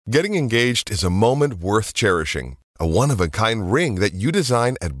Getting engaged is a moment worth cherishing. A one-of-a-kind ring that you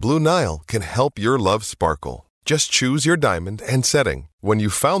design at Blue Nile can help your love sparkle. Just choose your diamond and setting. When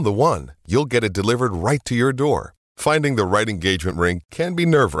you've found the one, you'll get it delivered right to your door. Finding the right engagement ring can be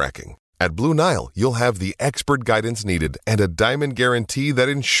nerve-wracking. At Blue Nile, you'll have the expert guidance needed and a diamond guarantee that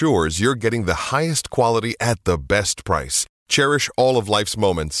ensures you're getting the highest quality at the best price. Cherish all of life's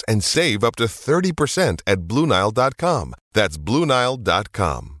moments and save up to 30% at BlueNile.com. That's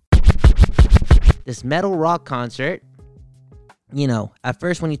BlueNile.com. This metal rock concert, at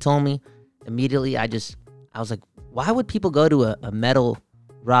first when you told me, immediately I was like, why would people go to a metal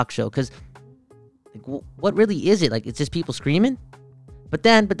rock show? Because what really is it? Like, it's just people screaming? But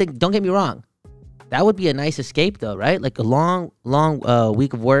then don't get me wrong. That would be a nice escape though, right? Like a long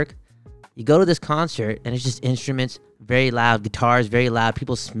week of work. You go to this concert and it's just instruments, very loud, guitars, very loud,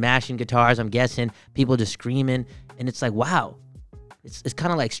 people smashing guitars, I'm guessing, people just screaming. And it's like, wow, it's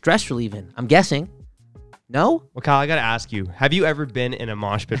kind of like stress relieving, I'm guessing. No? Well, Kyle, I got to ask you, have you ever been in a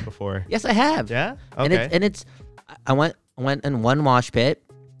mosh pit before? Yes, I have. Yeah? Okay. And I went in one mosh pit.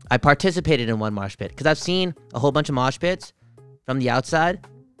 I participated in one mosh pit because I've seen a whole bunch of mosh pits from the outside,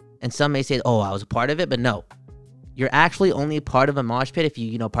 and some may say, oh, I was a part of it, but no. You're actually only a part of a mosh pit if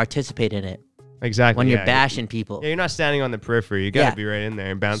you participate in it. Exactly. When you're bashing people. Yeah, you're not standing on the periphery. You got to be right in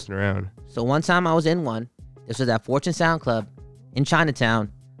there and bouncing around. So one time I was in one. This was at Fortune Sound Club in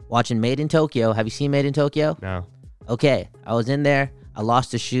Chinatown watching Made in Tokyo. Have you seen Made in Tokyo? No. Okay. I was in there. I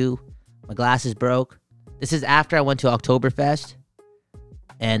lost a shoe. My glasses broke. This is after I went to Oktoberfest.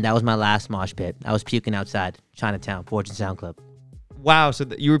 And that was my last mosh pit. I was puking outside Chinatown, Fortune Sound Club. Wow, so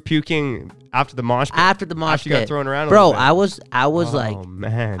you were puking after the mosh pit? After the mosh pit. You got thrown around a Bro, little bit. I was oh,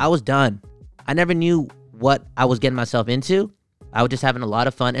 man. I was done. I never knew what I was getting myself into. I was just having a lot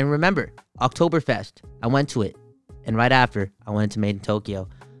of fun. And remember, Oktoberfest, I went to it. And right after, I went to Made in Tokyo,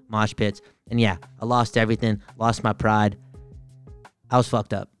 mosh pits. And yeah, I lost everything, lost my pride. I was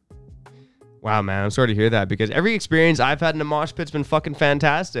fucked up. Wow, man, I'm sorry to hear that because every experience I've had in a mosh pit's been fucking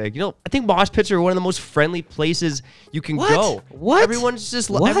fantastic. I think mosh pits are one of the most friendly places you can go. What? Everyone's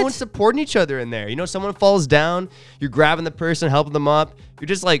everyone's supporting each other in there. Someone falls down, you're grabbing the person, helping them up. You're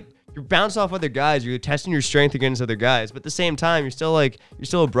just like, you're bouncing off other guys. You're testing your strength against other guys. But at the same time, you're still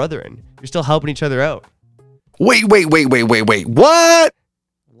a brethren. You're still helping each other out. Wait. What?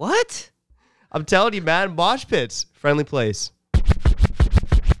 What? I'm telling you, man, mosh pits, friendly place.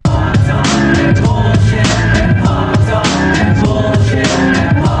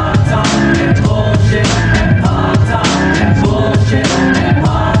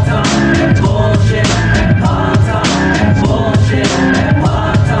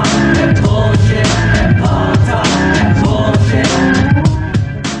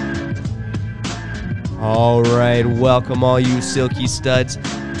 All right, welcome all you Silky studs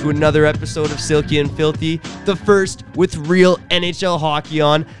to another episode of Silky and Filthy, the first with real NHL hockey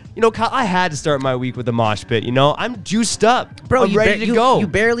on. Kyle, I had to start my week with a mosh pit. I'm juiced up. Bro, I'm ready to go. You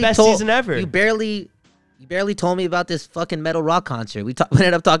barely Best told, season ever. You barely told me about this fucking metal rock concert. We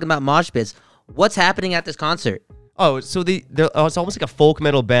ended up talking about mosh pits. What's happening at this concert? Oh, so it's almost like a folk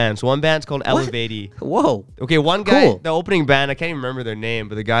metal band. So one band's called Elevati. Whoa. Okay, one guy, cool. The opening band, I can't even remember their name,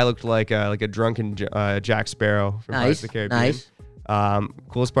 but the guy looked like a drunken Jack Sparrow from Pirates of the Caribbean. Nice.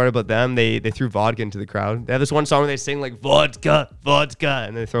 Coolest part about them, they threw vodka into the crowd. They have this one song where they sing like vodka,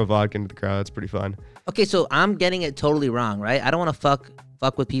 and they throw vodka into the crowd. It's pretty fun. Okay, so I'm getting it totally wrong, right? I don't want to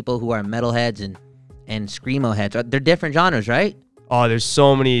fuck with people who are metalheads and screamo heads. They're different genres, right? Oh, there's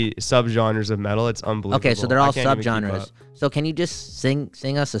so many subgenres of metal. It's unbelievable. Okay, so they're all subgenres. So can you just sing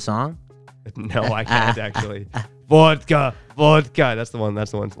us a song? No, I can't actually. Vodka. That's the one.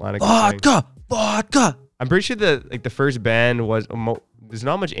 That's the one line I can sing. Vodka. I'm pretty sure the first band was there's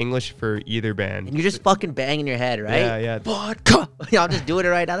not much English for either band. And you're just fucking banging your head, right? Yeah. Vodka. I'm just doing it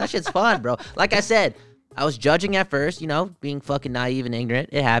right now. That shit's fun, bro. Like I said, I was judging at first, being fucking naive and ignorant.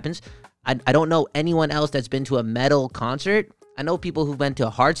 It happens. I don't know anyone else that's been to a metal concert. I know people who went to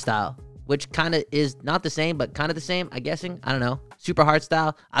a hardstyle, which kind of is not the same, but kind of the same, I'm guessing. I don't know. Super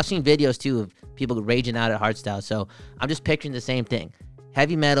hardstyle. I've seen videos, too, of people raging out at hardstyle. So I'm just picturing the same thing.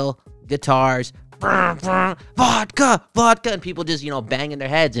 Heavy metal, guitars, vodka, and people just, banging their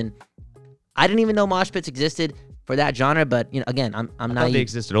heads. And I didn't even know mosh pits existed for that genre, but, again, I'm I not. thought they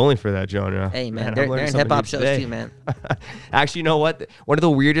existed only for that genre. Hey, man, they're in hip-hop shows, too, man. Actually, you know what? One of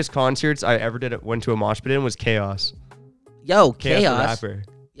the weirdest concerts I ever went to a mosh pit in was Chaos. Yo, Chaos. The rapper.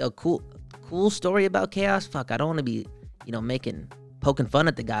 Yo, cool story about Chaos. Fuck, I don't want to be, poking fun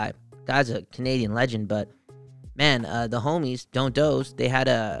at the guy. Guy's a Canadian legend, but man, the homies Don't Doze, they had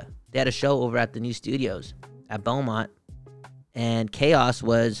a show over at the new studios at Beaumont, and Chaos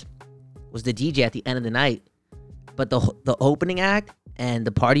was the DJ at the end of the night. But the opening act and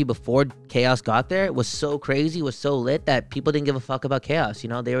the party before Chaos got there was so crazy, was so lit that people didn't give a fuck about Chaos. You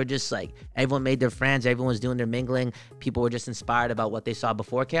know, they were just like, everyone made their friends, everyone was doing their mingling. People were just inspired about what they saw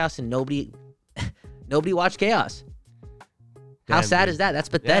before Chaos, and nobody watched Chaos. How sad is that? That's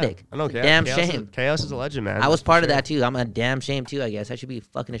pathetic. I know, Damn shame. Chaos is a legend, man. I was part of that too. I'm a damn shame too, I guess. I should be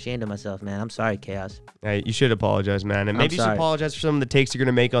fucking ashamed of myself, man. I'm sorry, Chaos. Hey, you should apologize, man. And maybe you should sorry. apologize for some of the takes you're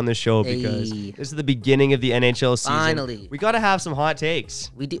going to make on this show, because Hey. this is the beginning of the NHL season. Finally. We got to have some hot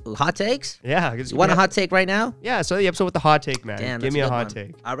takes. We do hot takes? Yeah. You want a hot take right now? Yeah, so the episode with the hot take, man. Damn, Give that's me a good hot one.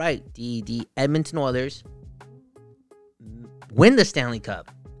 take. All right, the Edmonton Oilers win the Stanley Cup.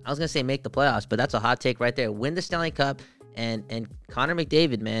 I was gonna say make the playoffs, but that's a hot take right there. Win the Stanley Cup, and Connor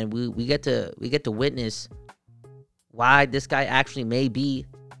McDavid, man, we get to witness why this guy actually may be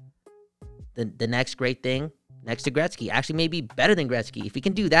the next great thing next to Gretzky. Actually, may be better than Gretzky. If he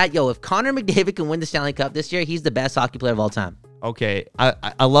can do that, if Connor McDavid can win the Stanley Cup this year, he's the best hockey player of all time. Okay,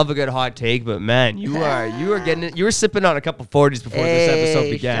 I love a good hot take, but man, you are getting it. You were sipping on a couple 40s before this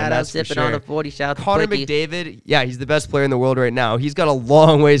episode began. Shout That's out sipping for sure. on a 40. Shout out to Connor Quickie. McDavid, yeah, he's the best player in the world right now. He's got a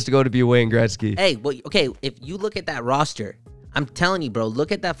long ways to go to be Wayne Gretzky. Hey, well, okay, if you look at that roster, I'm telling you, bro,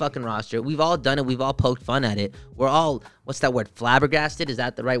 look at that fucking roster. We've all done it. We've all poked fun at it. We're all, what's that word? Flabbergasted? Is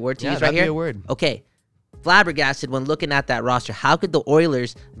that the right word to Yeah, use right that'd here? be a word. Okay. Flabbergasted when looking at that roster. How could the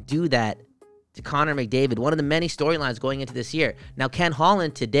Oilers do that to Connor McDavid? One of the many storylines going into this year. Now, Ken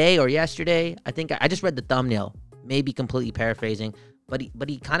Holland today or yesterday, I think I just read the thumbnail, maybe completely paraphrasing, but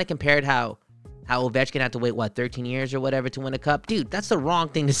he kind of compared how Ovechkin had to wait, 13 years or whatever to win a cup? Dude, that's the wrong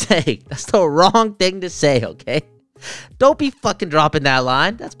thing to say. That's the wrong thing to say, okay? Don't be fucking dropping that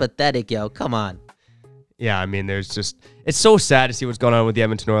line. That's pathetic, yo. Come on. Yeah, I mean, it's so sad to see what's going on with the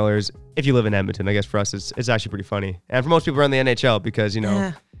Edmonton Oilers. If you live in Edmonton, I guess for us, it's actually pretty funny. And for most people around the NHL, because,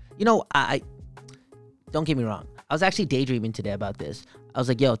 I don't get me wrong. I was actually daydreaming today about this. I was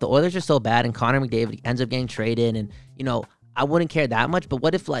like, if the Oilers are so bad and Connor McDavid ends up getting traded, and, I wouldn't care that much. But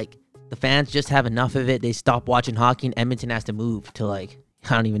what if, the fans just have enough of it, they stop watching hockey, and Edmonton has to move to, I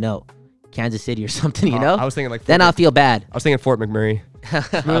don't even know, Kansas City or something, you know? I was thinking then I'll feel bad. I was thinking Fort McMurray.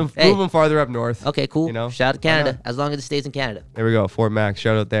 Move them farther up north. Okay, cool. Shout out to Canada, as long as it stays in Canada. There we go. Fort Mac.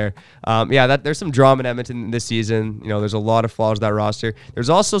 Shout out there. There's some drama in Edmonton this season. There's a lot of flaws with that roster. There's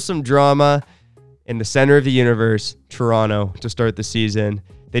also some drama in the center of the universe, Toronto, to start the season.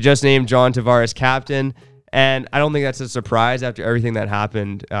 They just named John Tavares captain, and I don't think that's a surprise after everything that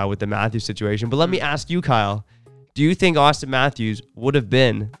happened with the Matthews situation. But let me ask you, Kyle, do you think Austin Matthews would have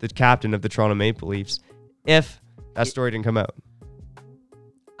been the captain of the Toronto Maple Leafs if that story didn't come out?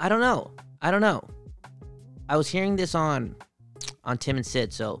 I don't know. I was hearing this on Tim and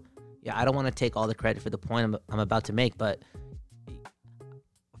Sid, so I don't want to take all the credit for the point I'm about to make, but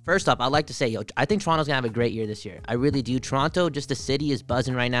first off, I'd like to say, I think Toronto's going to have a great year this year. I really do. Toronto, just the city is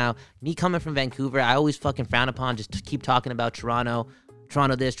buzzing right now. Me coming from Vancouver, I always fucking frown upon just to keep talking about Toronto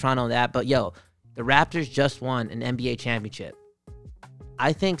this, Toronto that, but the Raptors just won an NBA championship.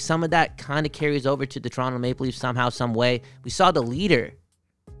 I think some of that kind of carries over to the Toronto Maple Leafs somehow, some way. We saw the leader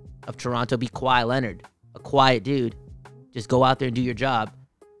of Toronto be Kawhi Leonard, a quiet dude. Just go out there and do your job.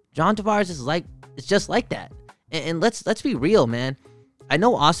 John Tavares it's just like that. And let's be real, man. I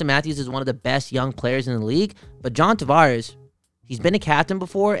know Austin Matthews is one of the best young players in the league, but John Tavares, he's been a captain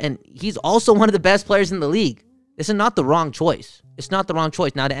before, and he's also one of the best players in the league. This is not the wrong choice. It's not the wrong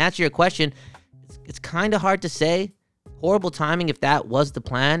choice. Now, to answer your question, it's kind of hard to say. Horrible timing if that was the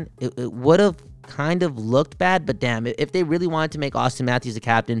plan. It would have kind of looked bad, but damn, if they really wanted to make Austin Matthews a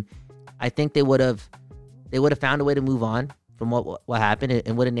captain, I think they would have found a way to move on from what happened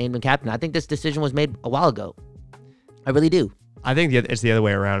and would have named him captain. I think this decision was made a while ago. I really do. I think it's the other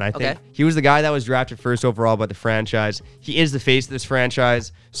way around. I think he was the guy that was drafted first overall by the franchise. He is the face of this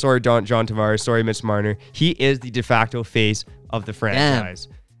franchise. Sorry, John Tavares. Sorry, Mitch Marner. He is the de facto face of the franchise.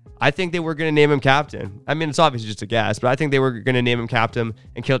 Damn. I think they were going to name him captain. I mean, it's obviously just a guess, but I think they were going to name him captain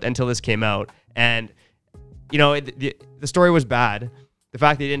until this came out. And, the story was bad. The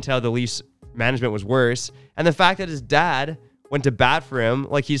fact that he didn't tell the Leafs management was worse. And the fact that his dad went to bat for him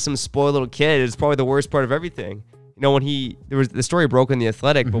like he's some spoiled little kid is probably the worst part of everything. When the story broke in The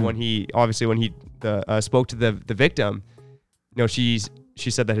Athletic, but when he spoke to the victim, she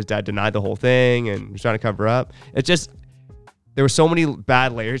said that his dad denied the whole thing and was trying to cover up. It's just, there were so many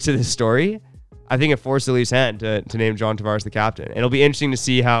bad layers to this story. I think it forced the Leafs' hand to name John Tavares the captain. And it'll be interesting to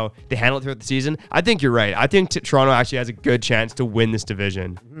see how they handle it throughout the season. I think you're right. I think Toronto actually has a good chance to win this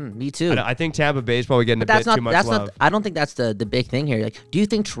division. Me too. I think Tampa Bay is probably getting a bit too much love. I don't think that's the big thing here. Do you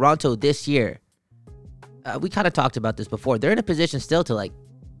think Toronto this year we kind of talked about this before. They're in a position still to like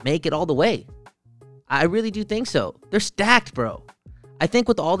make it all the way. I really do think so. They're stacked, bro. I think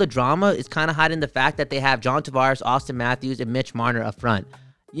with all the drama, it's kind of hiding the fact that they have John Tavares, Austin Matthews, and Mitch Marner up front.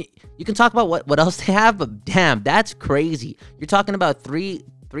 You can talk about what else they have, but damn, that's crazy. You're talking about three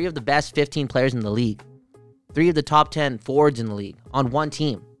of the best 15 players in the league, 3 of the top 10 forwards in the league on one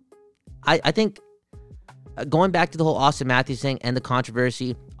team. I think going back to the whole Austin Matthews thing and the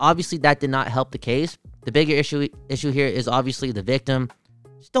controversy, obviously that did not help the case. The bigger issue here is obviously the victim.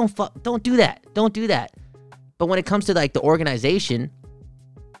 Just don't do that. Don't do that. But when it comes to like the organization,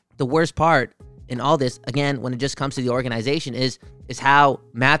 the worst part in all this, again, when it just comes to the organization, is how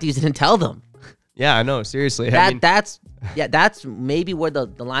Matthews didn't tell them. Yeah, I know. Seriously, that's maybe where the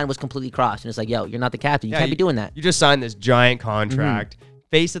line was completely crossed, and it's like, yo, you're not the captain. You can't be doing that. You just signed this giant contract,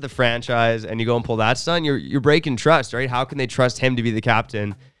 face of the franchise, and you go and pull that stunt. You're breaking trust, right? How can they trust him to be the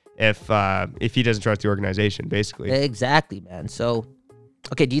captain if he doesn't trust the organization, basically? Exactly, man. So,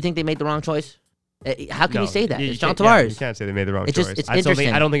 okay, do you think they made the wrong choice? How can you say that? It's John Tavares. You can't say they made the wrong choice. It's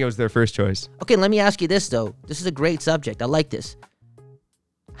interesting. I don't think it was their first choice. Okay, let me ask you this, though. This is a great subject. I like this.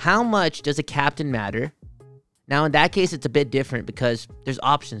 How much does a captain matter? Now, in that case, it's a bit different because there's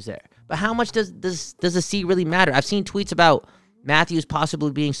options there. But how much does the C really matter? I've seen tweets about Matthews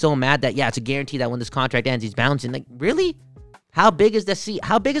possibly being so mad that, yeah, it's a guarantee that when this contract ends, he's bouncing. Like, really? How big is the C?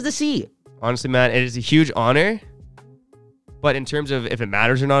 How big is the C? Honestly, man, it is a huge honor. But in terms of if it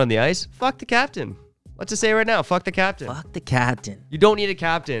matters or not on the ice, fuck the captain. Let's just say right now, fuck the captain. Fuck the captain. You don't need a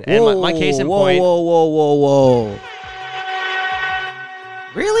captain. And my case in point... Whoa.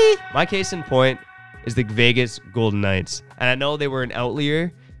 Really? My case in point is the Vegas Golden Knights. And I know they were an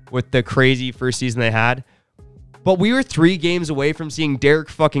outlier with the crazy first season they had. But we were 3 games away from seeing Derek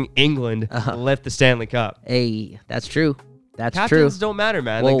fucking England lift the Stanley Cup. Hey, that's true. That's Captains true. don't matter,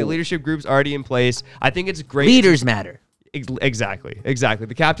 man. Whoa. Like, the leadership group's already in place. I think it's great. Leaders matter. Exactly.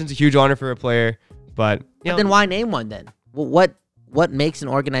 The captain's a huge honor for a player, but then why name one then? What makes an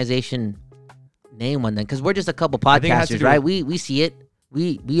organization name one then? Because we're just a couple podcasters, right? We see it.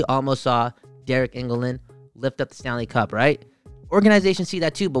 We almost saw Derek England lift up the Stanley Cup, right? Organizations see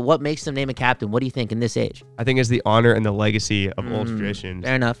that too, but what makes them name a captain? What do you think in this age? I think it's the honor and the legacy of old traditions.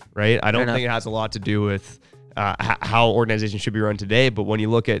 Fair enough. Right? I don't think it has a lot to do with how organizations should be run today, but when you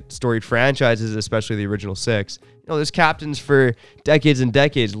look at storied franchises, especially the original 6, there's captains for decades and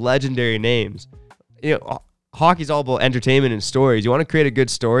decades, legendary names. Hockey's all about entertainment and stories. You want to create a good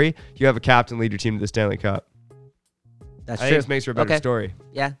story, you have a captain lead your team to the Stanley Cup. That's I true. think it makes for a better story.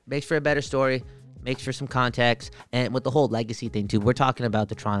 Yeah, makes for a better story, makes for some context, and with the whole legacy thing too, we're talking about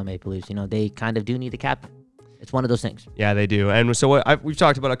the Toronto Maple Leafs. They kind of do need a captain. It's one of those things. Yeah, they do. And so we've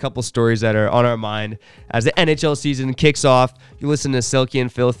talked about a couple stories that are on our mind as the NHL season kicks off. You listen to Silky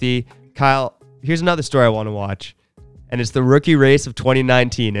and Filthy. Kyle, here's another story I want to watch. And it's the rookie race of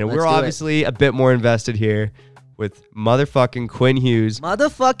 2019. And we're obviously a bit more invested here with motherfucking Quinn Hughes.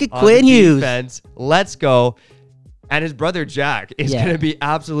 Quinn Hughes. Defense. Let's go. And his brother Jack is going to be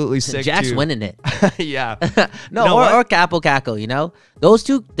absolutely sick Jack's too. winning it. Yeah. or Capo Caco, Those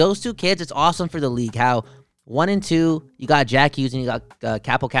two kids, it's awesome for the league. How 1 and 2, you got Jack Hughes and you got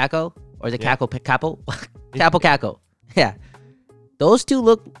Capo Caco, or is it Capo Caco? Yeah, those two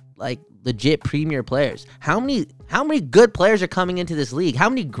look like legit premier players. How many good players are coming into this league? How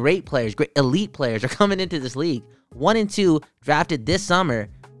many great elite players are coming into this league? 1 and 2 drafted this summer,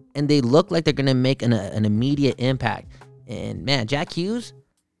 and they look like they're gonna make an immediate impact. And man, Jack Hughes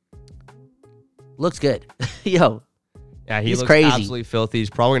looks good. Yo, yeah, he looks crazy. Absolutely filthy.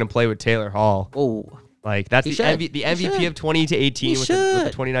 He's probably gonna play with Taylor Hall. Oh. Like, that's the MVP of 2018 with the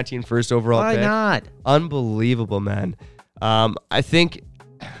 2019 first overall pick. Why not? Unbelievable, man. I think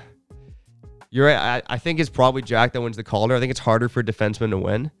you're right. I think it's probably Jack that wins the Calder. I think it's harder for a defenseman to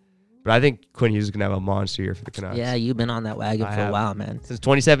win. But I think Quinn Hughes is going to have a monster year for the Canucks. Yeah, you've been on that wagon for a while, man. Since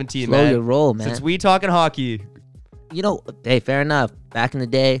 2017, Slow man. your roll, man. Since we talking hockey. Hey, fair enough. Back in the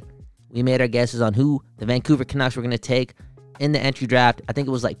day, we made our guesses on who the Vancouver Canucks were going to take in the entry draft. I think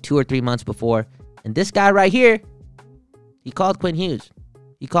it was like 2 or 3 months before. And this guy right here, he called Quinn Hughes.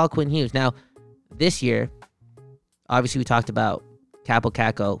 Now, this year, obviously we talked about Capo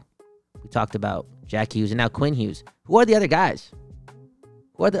Caco. We talked about Jack Hughes. And now Quinn Hughes. Who are the other guys?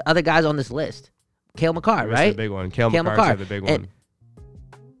 Who are the other guys on this list? Cale Makar, right? The big one. Cale Makar's the big one. And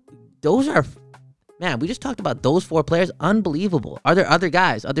those are, man, we just talked about those 4 players. Unbelievable. Are there other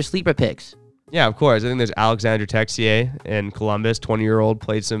guys, other sleeper picks? Yeah, of course. I think there's Alexander Texier in Columbus, 20-year-old,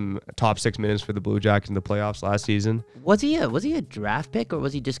 played some top 6 minutes for the Blue Jackets in the playoffs last season. Was he a draft pick, or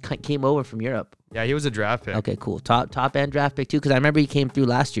was he just came over from Europe? Yeah, he was a draft pick. Okay, cool. Top end draft pick too, because I remember he came through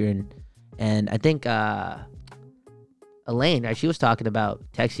last year and And I think Elaine, right, she was talking about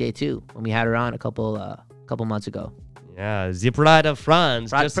Texier too when we had her on a couple months ago. Yeah, the pride of France.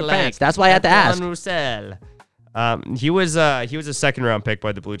 Pride just for like France. That's why I had to ask. Roussel. He was a second round pick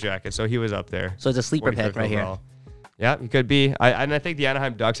by the Blue Jackets, so he was up there. So it's a sleeper pick right overall. here. Yeah, he could be. I think the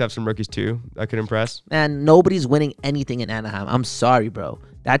Anaheim Ducks have some rookies too that could impress. Man, nobody's winning anything in Anaheim. I'm sorry, bro.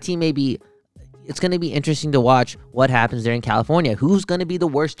 That team may be. It's going to be interesting to watch what happens there in California. Who's going to be the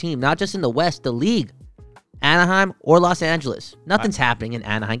worst team? Not just in the West, the league. Anaheim or Los Angeles. Nothing's happening in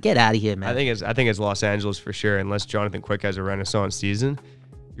Anaheim. Get out of here, man. I think it's Los Angeles for sure, unless Jonathan Quick has a renaissance season.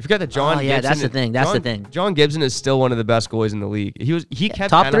 You forget that John Gibson. That's the thing. That's the thing. John Gibson is still one of the best goalies in the league. He kept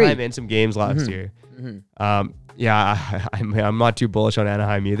top Anaheim three in some games last year. Mm-hmm. I'm not too bullish on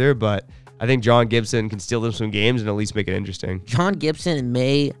Anaheim either, but I think John Gibson can steal them some games and at least make it interesting. John Gibson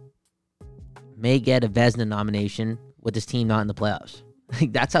may get a Vezina nomination with his team not in the playoffs.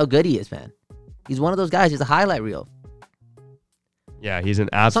 That's how good he is, man. He's one of those guys. He's a highlight reel. Yeah, he's an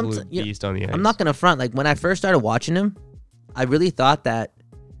absolute beast on the ice. I'm not gonna front. Like when I first started watching him, I really thought that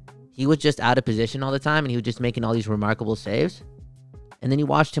he was just out of position all the time, and he was just making all these remarkable saves. And then you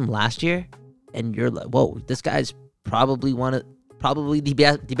watched him last year, and you're like, "Whoa, this guy's probably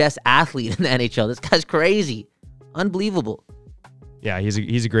the best athlete in the NHL. This guy's crazy, unbelievable." Yeah,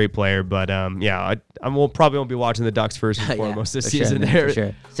 he's a great player, but I probably won't be watching the Ducks first and foremost this season. Sure, for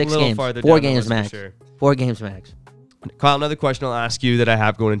sure. 6 games, 4 games max. Sure. 4 games max. Kyle, another question I'll ask you that I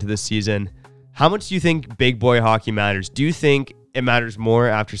have going into this season: how much do you think big boy hockey matters? Do you think it matters more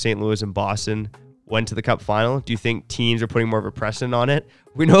after St. Louis and Boston went to the Cup final? Do you think teams are putting more of a precedent on it?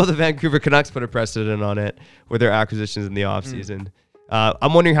 We know the Vancouver Canucks put a precedent on it with their acquisitions in the offseason.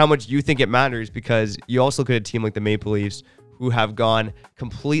 I'm wondering how much you think it matters, because you also look at a team like the Maple Leafs, who have gone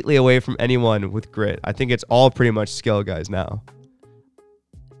completely away from anyone with grit. I think it's all pretty much skill guys now.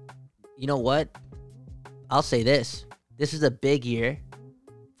 You know what? I'll say this. This is a big year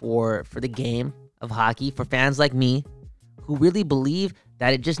for the game of hockey, for fans like me who really believe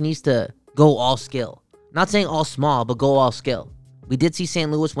that it just needs to go all skill. I'm not saying all small, but go all skill. We did see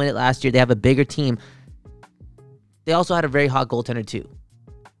St. Louis win it last year. They have a bigger team. They also had a very hot goaltender too.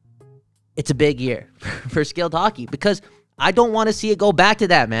 It's a big year for skilled hockey, because I don't want to see it go back to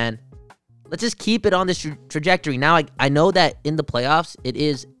that, man. Let's just keep it on this trajectory. Now, I know that in the playoffs,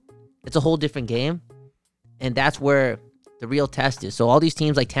 it's a whole different game, and that's where the real test is. So all these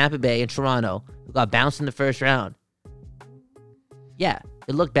teams like Tampa Bay and Toronto, who got bounced in the first round, yeah,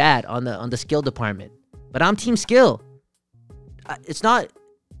 it looked bad on the skill department. But I'm team skill. It's not.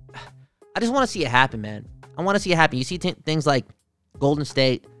 I just want to see it happen, man. I want to see it happen. You see things like Golden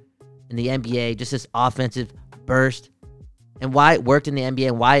State in the NBA, just this offensive burst. And why it worked in the NBA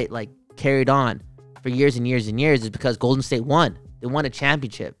and why it carried on for years and years and years is because Golden State won. They won a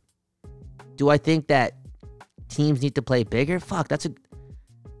championship. Do I think that teams need to play bigger? Fuck, that's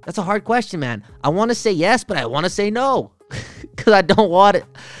a hard question, man. I want to say yes, but I want to say no. Because I don't want it.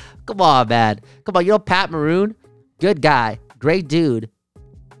 Come on, man. Come on, Pat Maroon, good guy, great dude.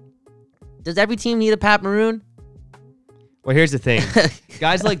 Does every team need a Pat Maroon? Well, here's the thing.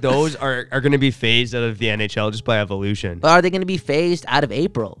 Guys like those are going to be phased out of the NHL just by evolution. But are they going to be phased out of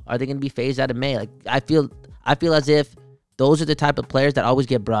April? Are they going to be phased out of May? I feel as if those are the type of players that always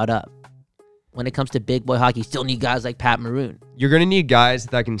get brought up. When it comes to big boy hockey, you still need guys like Pat Maroon. You're going to need guys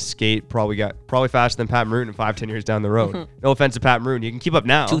that can skate probably faster than Pat Maroon in 5-10 years down the road. No offense to Pat Maroon. You can keep up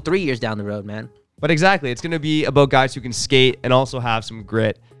now. 2-3 years down the road, man. But exactly. It's going to be about guys who can skate and also have some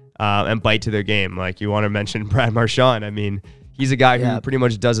grit and bite to their game. Like you want to mention Brad Marchand. I mean, he's a guy who pretty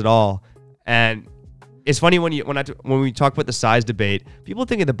much does it all. And it's funny when we talk about the size debate, people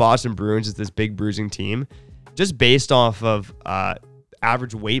think of the Boston Bruins as this big bruising team. Just based off of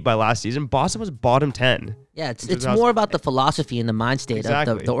average weight by last season, Boston was bottom 10. Yeah, it's more about the philosophy and the mind state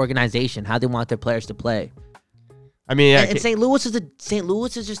of the organization, how they want their players to play. I mean, yeah, and St. Louis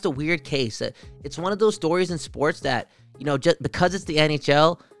is just a weird case. It's one of those stories in sports that, just because it's the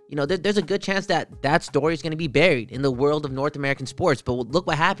NHL, there's a good chance that story is going to be buried in the world of North American sports. But look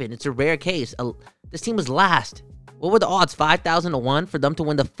what happened. It's a rare case. This team was last. What were the odds? 5,000 to 1 for them to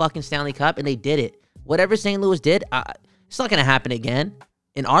win the fucking Stanley Cup, and they did it. Whatever St. Louis did, it's not going to happen again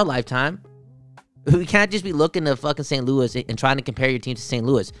in our lifetime. We can't just be looking to fucking St. Louis and trying to compare your team to St.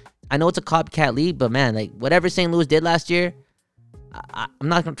 Louis. I know it's a copycat league, but man, whatever St. Louis did last year, I'm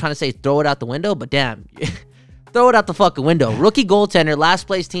not trying to say throw it out the window, but damn, throw it out the fucking window. Rookie goaltender, last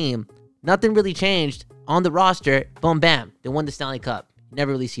place team, nothing really changed on the roster. Boom, bam, they won the Stanley Cup. You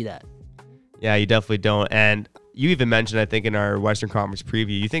never really see that. Yeah, you definitely don't. And you even mentioned, I think, in our Western Conference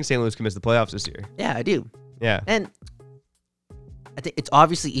preview, you think St. Louis can miss the playoffs this year. Yeah, I do. Yeah. And I think it's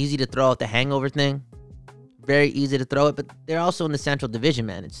obviously easy to throw out the hangover thing. Very easy to throw it, but they're also in the Central Division,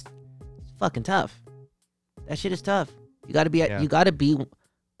 man. It's fucking tough. That shit is tough. You gotta be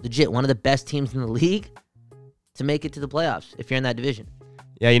legit one of the best teams in the league to make it to the playoffs if you're in that division.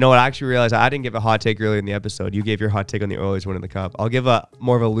 Yeah, you know what? I actually realized I didn't give a hot take earlier in the episode. You gave your hot take on the Oilers winning the Cup. I'll give a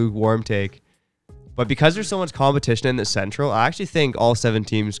more of a lukewarm take. But because there's so much competition in the Central, I actually think all 7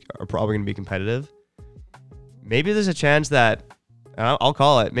 teams are probably going to be competitive. Maybe there's a chance that, I'll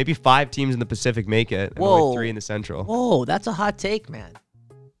call it, maybe 5 teams in the Pacific make it, and only 3 in the Central. Whoa, that's a hot take, man.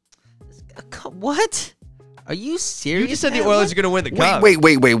 What? Are you serious? You just said the Oilers are going to win the Cup. Wait.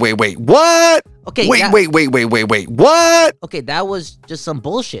 What? Okay. Wait. What? Okay, that was just some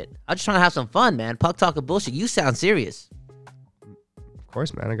bullshit. I'm just trying to have some fun, man. Puck talking bullshit. You sound serious. Of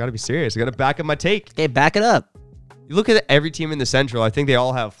course, man. I got to be serious. I got to back up my take. Okay, back it up. You look at every team in the Central, I think they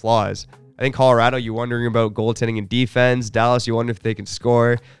all have flaws. I think Colorado, you're wondering about goaltending and defense. Dallas, you wonder if they can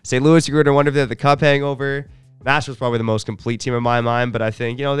score. St. Louis, you're going to wonder if they have the Cup hangover. Nashville's probably the most complete team in my mind, but I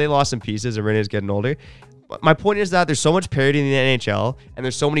think, they lost some pieces. Arena's getting older. But my point is that there's so much parity in the NHL, and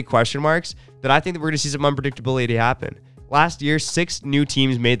there's so many question marks that I think that we're going to see some unpredictability happen. Last year, 6 new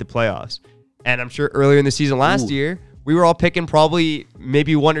teams made the playoffs. And I'm sure earlier in the season last year, we were all picking probably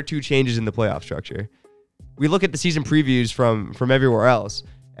maybe 1 or 2 changes in the playoff structure. We look at the season previews from everywhere else.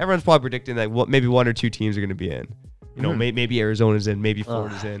 Everyone's probably predicting that maybe 1 or 2 teams are going to be in. Maybe Arizona's in, maybe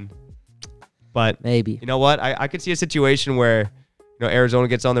Florida's in. But maybe. You know what? I could see a situation where Arizona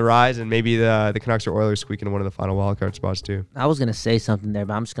gets on the rise, and maybe the Canucks or Oilers squeak into one of the final wildcard spots too. I was gonna say something there,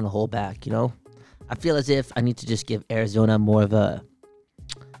 but I'm just gonna hold back. I feel as if I need to just give Arizona more of a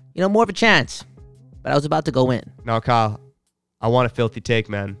chance. But I was about to go in. Now, Kyle, I want a filthy take,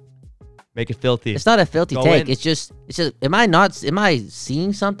 man. Make it filthy. It's not a filthy Go take. in. It's just. Am I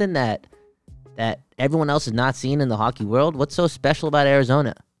seeing something that everyone else is not seeing in the hockey world? What's so special about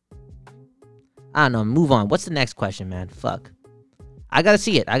Arizona? I don't know. Move on. What's the next question, man? Fuck. I gotta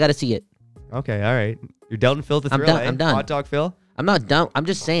see it. Okay, all right. You're dealt in Phil the thrill. I'm done. Hot dog Phil. I'm not done. I'm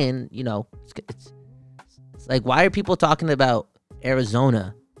just saying, it's like, why are people talking about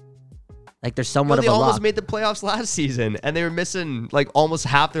Arizona like they're somewhat of They a almost lock? made the playoffs last season, and they were missing like almost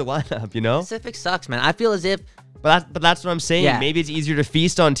half their lineup. Pacific sucks, man. I feel as if But that's what I'm saying. Yeah. Maybe it's easier to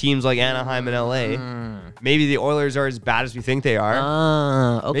feast on teams like Anaheim and LA. Maybe the Oilers are as bad as we think they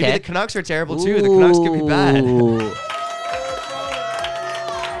are. okay. Maybe the Canucks are terrible too. The Canucks could be bad. Ooh.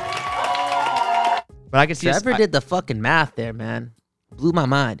 But I can see. Trevor did the fucking math there, man. Blew my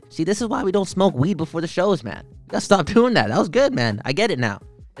mind. See, this is why we don't smoke weed before the shows, man. You gotta stop doing that. That was good, man. I get it now.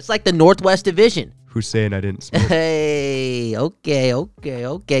 It's like the Northwest Division. Who's saying I didn't smoke? Hey, okay.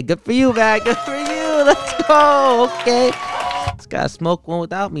 Good for you, man. Good for you. Let's go. Okay. Just gotta smoke one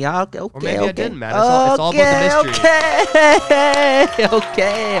without me. Okay. Or maybe I didn't, man. It's all about the mystery.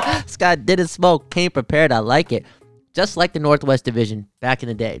 Okay. This guy didn't smoke. Came prepared. I like it. Just like the Northwest Division back in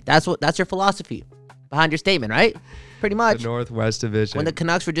the day. That's your philosophy behind your statement, right? Pretty much. The Northwest Division. When the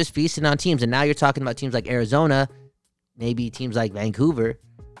Canucks were just feasting on teams, and now you're talking about teams like Arizona, maybe teams like Vancouver,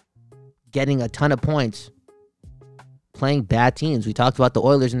 getting a ton of points, playing bad teams. We talked about the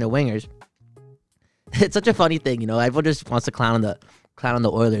Oilers and their wingers. It's such a funny thing, Everyone just wants to clown on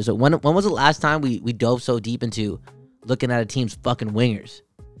the Oilers. So when was the last time we dove so deep into looking at a team's fucking wingers?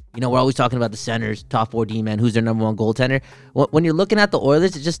 We're always talking about the centers, top 4 D-men, who's their number 1 goaltender. When you're looking at the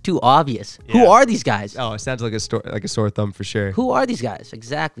Oilers, it's just too obvious. Yeah. Who are these guys? Oh, it sounds like a sore thumb for sure. Who are these guys?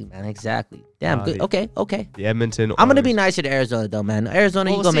 Exactly, man. Exactly. Damn, good. Okay. The Edmonton Oilers. I'm going to be nicer to Arizona, though, man.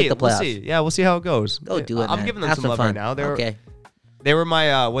 Arizona, you going to make the playoffs. We'll see. Yeah, we'll see how it goes. Go do it, I'm man. giving them Have some love fun. right now. Okay. They were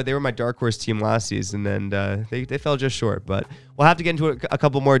my dark horse team last season, and they fell just short. But we'll have to get into a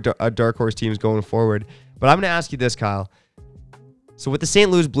couple more dark horse teams going forward. But I'm going to ask you this, Kyle. So with the St.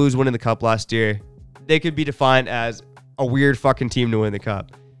 Louis Blues winning the Cup last year, they could be defined as a weird fucking team to win the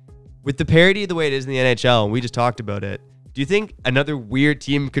Cup. With the parity the way it is in the NHL, and we just talked about it, do you think another weird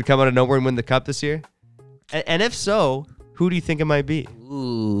team could come out of nowhere and win the Cup this year? And if so, who do you think it might be?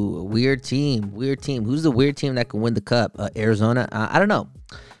 Ooh, weird team. Who's the weird team that can win the Cup? Arizona? I don't know.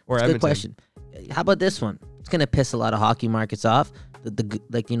 Or It's a Edmonton. good question. How about this one? It's gonna piss a lot of hockey markets off.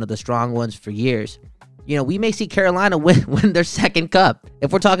 The strong ones for years. We may see Carolina win their second Cup.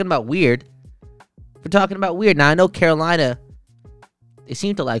 If we're talking about weird. Now, I know Carolina, they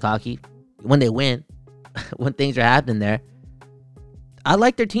seem to like hockey when they win, when things are happening there. I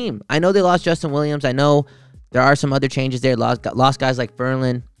like their team. I know they lost Justin Williams. I know there are some other changes there. Lost guys like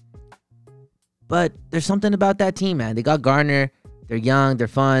Ferland. But there's something about that team, man. They got Gardner. They're young. They're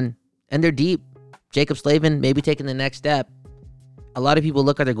fun. And they're deep. Jacob Slavin maybe taking the next step. A lot of people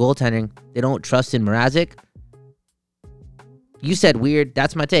look at their goaltending. They don't trust in Mrazek. You said weird.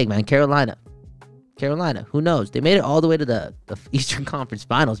 That's my take, man. Carolina. Who knows? They made it all the way to the Eastern Conference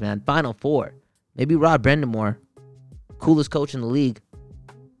Finals, man. Final Four. Maybe Rod Brendamore, coolest coach in the league,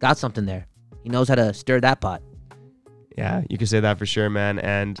 got something there. He knows how to stir that pot. Yeah, you can say that for sure, man.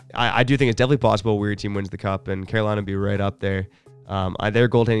 And I do think it's definitely possible a weird team wins the cup, and Carolina will be right up there. Their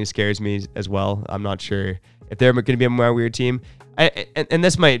goaltending scares me as well. I'm not sure if they're going to be a more weird team. And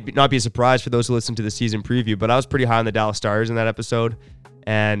this might not be a surprise for those who listen to the season preview, but I was pretty high on the Dallas Stars in that episode,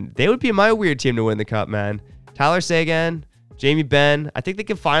 and they would be my weird team to win the cup, man. Tyler Seguin, Jamie Benn, I think they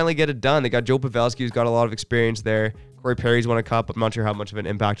can finally get it done. They got Joe Pavelski, who's got a lot of experience there. Corey Perry's won a cup. I'm not sure how much of an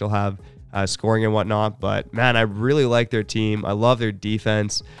impact he'll have scoring and whatnot, but man, I really like their team. I love their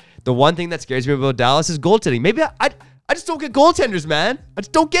defense. The one thing that scares me about Dallas is goaltending. Maybe I just don't get goaltenders, man. I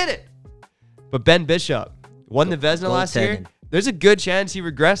just don't get it. But Ben Bishop won the Vezina last year. There's a good chance he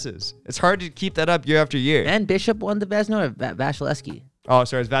regresses. It's hard to keep that up year after year. Ben Bishop won the Vezina or Vasilevsky? Oh,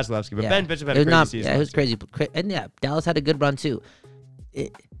 sorry, it's Vasilevsky. But Ben Bishop had a crazy season. Yeah, it was crazy. And yeah, Dallas had a good run too.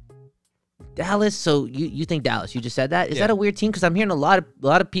 Dallas, so you think Dallas? You just said that? Is that a weird team? Because I'm hearing a lot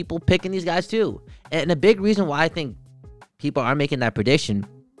of people picking these guys too. And a big reason why I think people are making that prediction,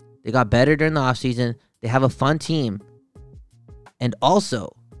 they got better during the offseason. They have a fun team. And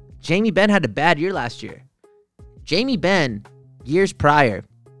also, Jamie Benn had a bad year last year. Jamie Benn, years prior,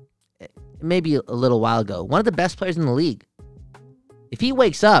 maybe a little while ago, one of the best players in the league. If he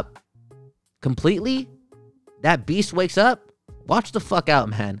wakes up completely, that beast wakes up, watch the fuck out,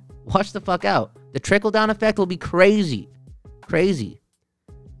 man. Watch the fuck out. The trickle-down effect will be crazy. Crazy.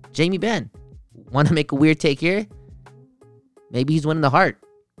 Jamie Benn. Want to make a weird take here? Maybe he's winning the Hart.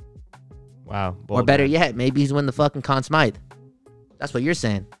 Wow. Or better yet, maybe he's winning the fucking Conn Smythe. That's what you're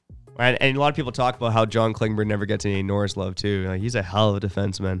saying. And a lot of people talk about how John Klingberg never gets any Norris love, too. Like, he's a hell of a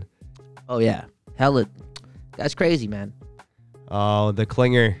defenseman. Oh, yeah. That's crazy, man. Oh, the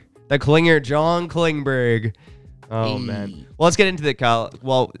Klinger, John Klingberg. Oh, man. Well, let's get into it, Kyle.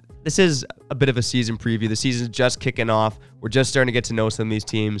 Well, this is a bit of a season preview. The season's just kicking off. We're just starting to get to know some of these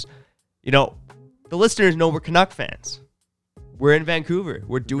teams. You know, the listeners know we're Canuck fans. We're in Vancouver.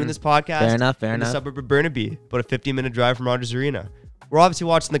 We're doing this podcast Fair enough. in the suburb of Burnaby, about a 15-minute drive from Rogers Arena. We're obviously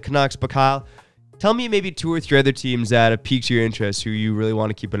watching the Canucks, but Kyle, tell me maybe 2 or 3 other teams that have piqued your interest who you really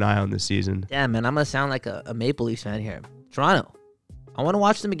want to keep an eye on this season. Yeah, man, I'm going to sound like a Maple Leafs fan here. Toronto. I want to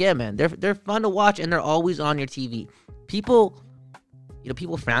watch them again, man. They're fun to watch, and they're always on your TV. People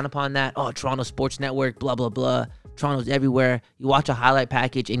frown upon that. Oh, Toronto Sports Network, blah, blah, blah. Toronto's everywhere. You watch a highlight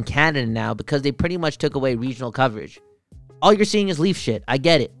package in Canada now because they pretty much took away regional coverage. All you're seeing is Leaf shit. I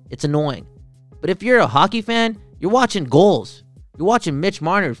get it. It's annoying. But if you're a hockey fan, you're watching goals. You're watching Mitch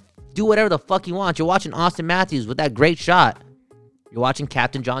Marner do whatever the fuck he wants. You're watching Austin Matthews with that great shot. You're watching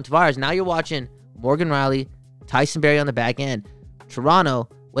Captain John Tavares. Now you're watching Morgan Riley, Tyson Barrie on the back end. Toronto,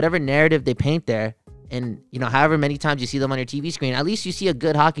 whatever narrative they paint there, and however many times you see them on your TV screen, at least you see a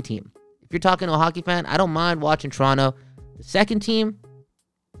good hockey team. If you're talking to a hockey fan, I don't mind watching Toronto. The second team,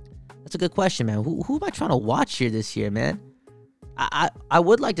 that's a good question, man. Who am I trying to watch here this year, man? I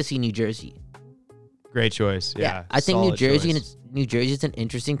would like to see New Jersey. Great choice. Yeah. I think New Jersey is an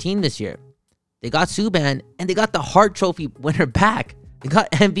interesting team this year. They got Subban, and they got the Hart Trophy winner back. They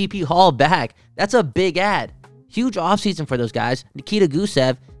got MVP Hall back. That's a big ad. Huge offseason for those guys. Nikita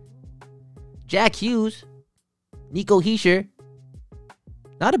Gusev, Jack Hughes, Nico Hischier.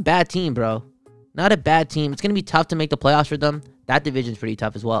 Not a bad team, bro. Not a bad team. It's going to be tough to make the playoffs for them. That division's pretty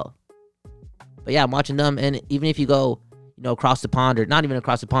tough as well. But yeah, I'm watching them, and even if you go, across the pond, or not even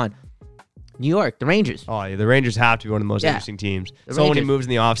across the pond, New York, the Rangers. Oh, yeah, the Rangers have to be one of the most interesting teams. So many moves in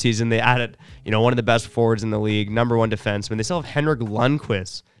the offseason. They added, one of the best forwards in the league, number 1 defenseman. They still have Henrik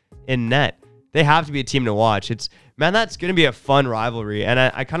Lundqvist in net. They have to be a team to watch. That's going to be a fun rivalry. And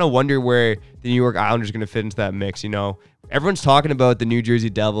I kind of wonder where the New York Islanders are going to fit into that mix. Everyone's talking about the New Jersey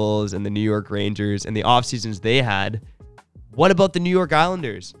Devils and the New York Rangers and the off seasons they had. What about the New York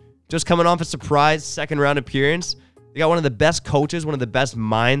Islanders? Just coming off a surprise second-round appearance. They got one of the best coaches, one of the best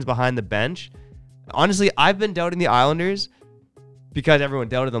minds behind the bench. Honestly, I've been doubting the Islanders because everyone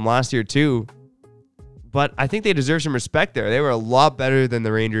doubted them last year too. But I think they deserve some respect there. They were a lot better than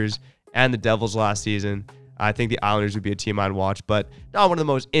the Rangers and the Devils last season. I think the Islanders would be a team I'd watch, but not one of the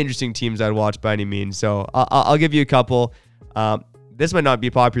most interesting teams I'd watch by any means. So I'll give you a couple. This might not be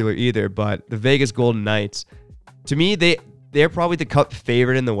popular either, but the Vegas Golden Knights, to me, they're probably the cup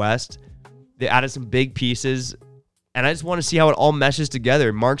favorite in the West. They added some big pieces, and I just want to see how it all meshes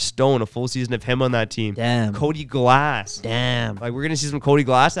together. Mark Stone, a full season of him on that team. Damn. Cody Glass. Damn. Like, we're going to see some Cody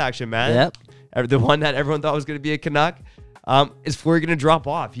Glass action, man. Yep. The one that everyone thought was going to be a Canuck. Is Fleury going to drop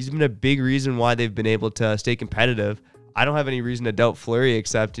off? He's been a big reason why they've been able to stay competitive. I don't have any reason to doubt Fleury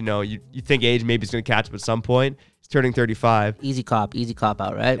except, you think age maybe is going to catch him at some point. He's turning 35. Easy cop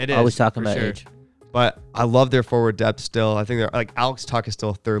out, right? It is, Always talking for about sure. age. But I love their forward depth still. I think they're like Alex Tuck is still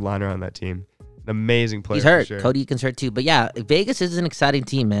a third liner on that team. An amazing player. He's hurt. For sure. Cody Eakin's hurt too. But yeah, Vegas is an exciting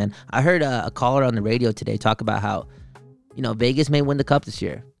team, man. I heard a caller on the radio today talk about how, Vegas may win the cup this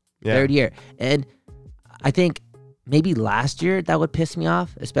year. Yeah. Third year. And I think maybe last year that would piss me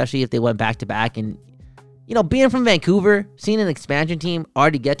off, especially if they went back to back. And, being from Vancouver, seeing an expansion team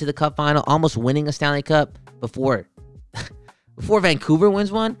already get to the cup final, almost winning a Stanley Cup before Vancouver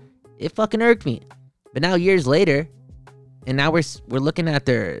wins one, it fucking irked me. But now years later, and now we're looking at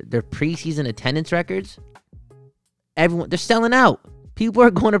their preseason attendance records. They're selling out. People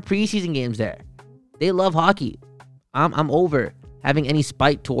are going to preseason games there. They love hockey. I'm over having any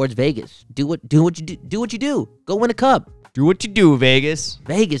spite towards Vegas. Do what you do. Go win a cup. Do what you do, Vegas.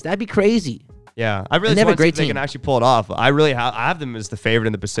 Vegas, that'd be crazy. Yeah, I really They have a want to see great if they team. can actually pull it off. I really have. I have them as the favorite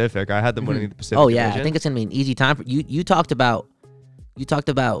in the Pacific. I had them winning the Pacific. Oh yeah, Division. I think it's gonna be an easy time for you. You talked about,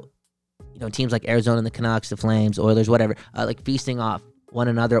 teams like Arizona and the Canucks, the Flames, Oilers, whatever, like feasting off one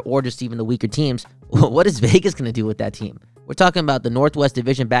another, or just even the weaker teams. What is Vegas gonna do with that team? We're talking about the Northwest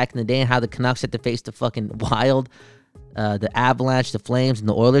Division back in the day and how the Canucks had to face the fucking Wild, the Avalanche, the Flames, and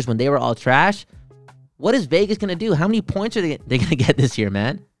the Oilers when they were all trash. What is Vegas gonna do? How many points are they gonna get this year,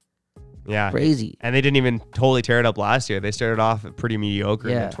 man? Yeah, Crazy. And they didn't even totally tear it up last year. They started off pretty mediocre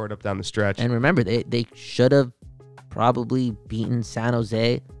and Yeah. then tore it up down the stretch. And remember, they should have probably beaten San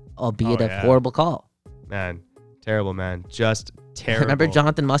Jose, albeit Oh, a yeah. horrible call. Man, terrible, man. Just terrible. Remember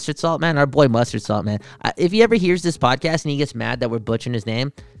Jonathan Mustard Salt, man? Our boy Mustard Salt, man. If he ever hears this podcast and he gets mad that we're butchering his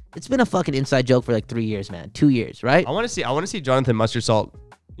name, it's been a fucking inside joke for like 3 years, man. 2 years, right? I want to see Jonathan Mustard Salt,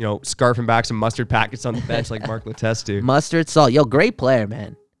 scarfing back some mustard packets on the bench like Mark Letestu. do. Mustard Salt. Yo, great player,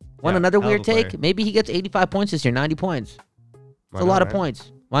 man. Want Yeah, another hell of weird a take? player. Maybe he gets 85 points this year, 90 points. Why It's a lot not, of right?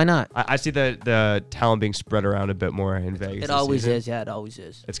 points. Why not? I see the talent being spread around a bit more in Vegas. It this always season. is. Yeah, it always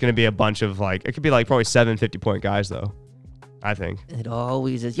is. It's going to be a bunch of it could be probably 7 50-point guys, though. I think. It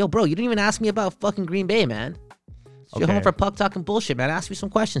always is. Yo, bro, you didn't even ask me about fucking Green Bay, man. You're Okay. home for puck talking bullshit, man. Ask me some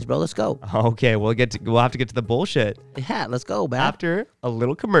questions, bro. Let's go. Okay, we'll have to get to the bullshit Yeah, let's go, man. after a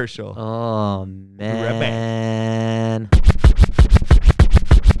little commercial. Oh, right back. man.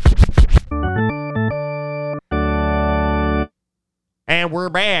 And we're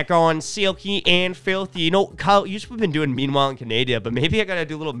back on Silky and Filthy. Kyle, you've been doing Meanwhile in Canada, but maybe I got to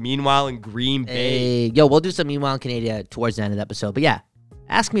do a little Meanwhile in Green Bay. Hey, yo, we'll do some Meanwhile in Canada towards the end of the episode. But yeah,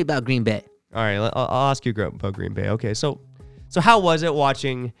 ask me about Green Bay. All right, I'll ask you about Green Bay. Okay, so how was it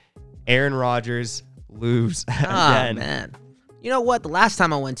watching Aaron Rodgers lose Ah, again? man. You know what? The last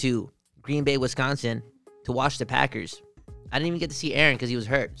time I went to Green Bay, Wisconsin to watch the Packers, I didn't even get to see Aaron because he was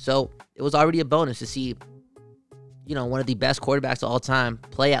hurt. So it was already a bonus to see, one of the best quarterbacks of all time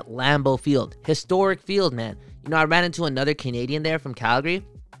play at Lambeau Field. Historic field, man. I ran into another Canadian there from Calgary,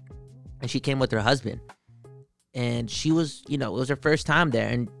 and she came with her husband. And she was, it was her first time there.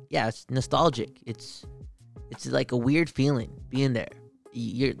 And yeah, it's nostalgic. It's like a weird feeling being there.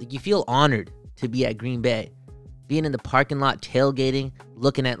 You feel honored to be at Green Bay, being in the parking lot, tailgating,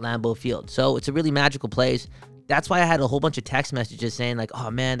 looking at Lambeau Field. So it's a really magical place. That's why I had a whole bunch of text messages saying like,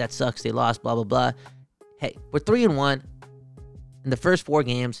 oh man, that sucks. They lost, blah, blah, blah. Hey, we're 3-1 in the first 4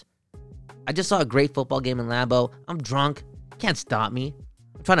 games. I just saw a great football game in Lambeau. I'm drunk. Can't stop me.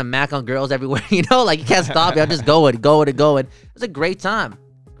 I'm trying to mac on girls everywhere, you can't stop me. I'm just going. It was a great time.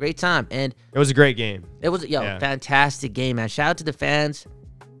 Great time. And It was a great game. it was, fantastic game, man. Shout out to the fans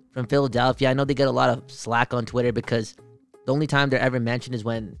from Philadelphia. I know they get a lot of slack on Twitter because the only time they're ever mentioned is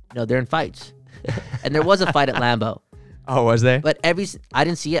when, they're in fights. And there was a fight at Lambeau. Oh, was they? But I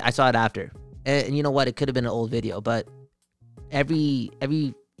didn't see it. I saw it after. And you know what? It could have been an old video. But every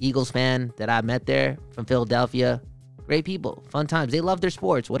Eagles fan that I met there from Philadelphia, great people, fun times. They love their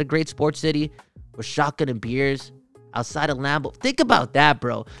sports. What a great sports city. We're shotgunning beers outside of Lambeau. Think about that,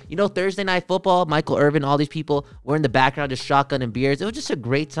 bro. Thursday Night Football, Michael Irvin, all these people were in the background just shotgunning beers. It was just a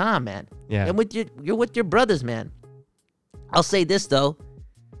great time, man. Yeah. And you're with your brothers, man. I'll say this, though.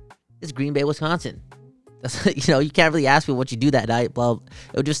 It's Green Bay, Wisconsin. That's, you can't really ask me what you do that night. Well,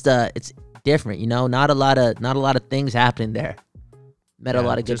 it was just it's different, not a lot of things happening there. Met a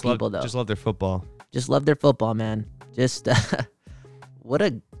lot of good people though. Just love their football. Just love their football, man. Just what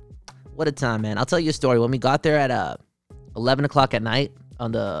a time, man. I'll tell you a story. When we got there at 11 o'clock at night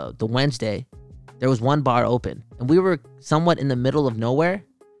on the Wednesday, there was one bar open, and we were somewhat in the middle of nowhere.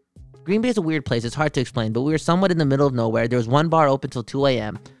 Green Bay is a weird place. It's hard to explain, but we were somewhat in the middle of nowhere. There was one bar open till 2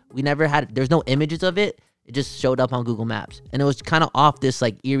 a.m. There's no images of it. It just showed up on Google Maps, and it was kind of off this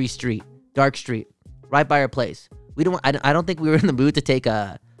like eerie street, dark street, right by our place. We don't. I don't think we were in the mood to take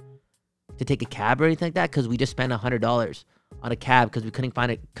a cab or anything like that because we just spent $100 on a cab because we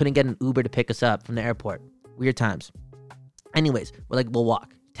couldn't get an Uber to pick us up from the airport. Weird times. Anyways, we're like, we'll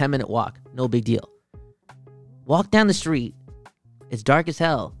walk. 10-minute walk. No big deal. Walk down the street. It's dark as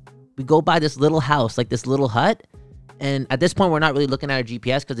hell. We go by this little house, like this little hut. And at this point, we're not really looking at our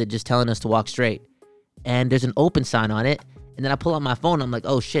GPS because it's just telling us to walk straight. And there's an open sign on it. And then I pull out my phone. I'm like,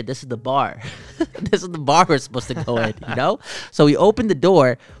 oh, shit, this is the bar. This is the bar we're supposed to go in, you know? So we open the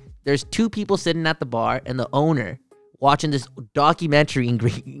door. There's 2 people sitting at the bar and the owner watching this documentary in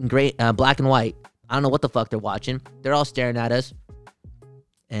black and white. I don't know what the fuck they're watching. They're all staring at us.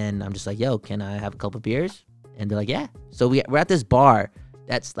 And I'm just like, yo, can I have a couple beers? And they're like, yeah. So we're at this bar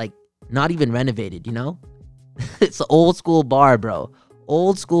that's like not even renovated, you know? It's an old school bar, bro.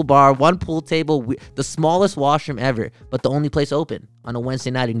 Old school bar, 1 pool table, the smallest washroom ever, but the only place open on a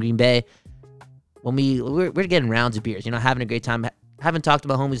Wednesday night in Green Bay. When we're getting rounds of beers, you know, having a great time. Haven't talked to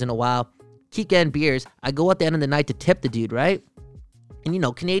my homies in a while. Keep getting beers. I go at the end of the night to tip the dude, right? And you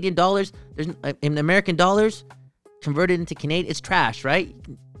know, Canadian dollars, in American dollars, converted into Canadian, it's trash, right?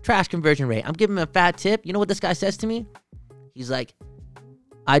 Trash conversion rate. I'm giving him a fat tip. You know what this guy says to me? He's like,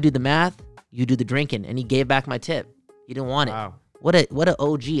 I do the math, you do the drinking. And he gave back my tip. He didn't want it. Wow. What a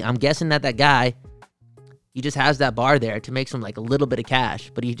OG. I'm guessing that guy, he just has that bar there to make some like a little bit of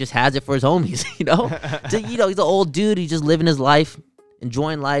cash, but he just has it for his homies, you know? So, you know, he's an old dude. He's just living his life,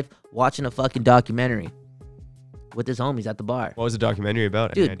 enjoying life, watching a fucking documentary with his homies at the bar. What was the documentary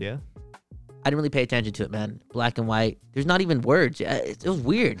about? Dude, Any idea? I didn't really pay attention to it, man. Black and white. There's not even words. It was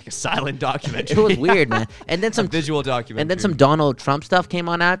weird. A silent documentary. It was weird, man. And then some visual documentary. And then some Donald Trump stuff came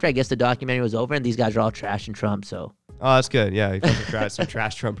on after. I guess the documentary was over, and these guys are all trashing Trump. So. Oh, that's good. Yeah, you found some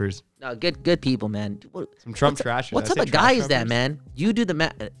trash Trumpers. No, good people, man. Some Trump trashers. What type of guy is that, man? You do the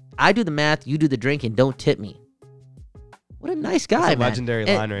math. I do the math. You do the drinking. Don't tip me. What a nice guy, that's a man. legendary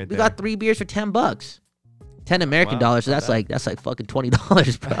and line right we there. got 3 beers for $10. 10 American dollars. So that's like fucking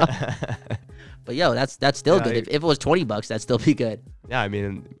 $20, bro. But yo, that's still good. If it was $20, that'd still be good. Yeah, I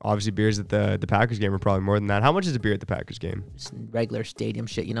mean, obviously beers at the Packers game are probably more than that. How much is a beer at the Packers game? Just regular stadium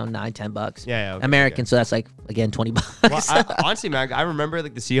shit, you know, $9-10. Yeah, okay, American, so that's like again $20. Well, honestly, man, I remember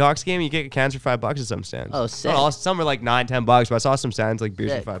like the Seahawks game. You get cans for $5 at some stands. Oh, sick. Some were like $9-10, but I saw some stands like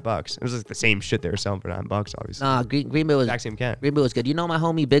beers for $5. It was like the same shit they were selling for $9, obviously. Nah, Green Bay was exact same can. Green Bay was good. You know my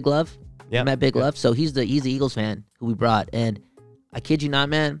homie Big Love? Yeah, met Big Love. So he's the Eagles fan who we brought, and I kid you not,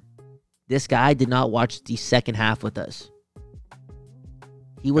 man. This guy did not watch the second half with us.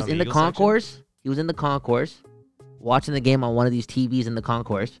 He was in the concourse. He was in the concourse watching the game on one of these TVs in the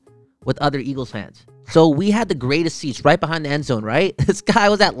concourse with other Eagles fans. So we had the greatest seats right behind the end zone, right? This guy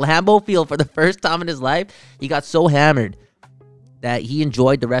was at Lambeau Field for the first time in his life. He got so hammered that he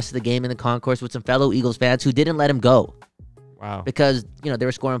enjoyed the rest of the game in the concourse with some fellow Eagles fans who didn't let him go. Wow. Because, you know, they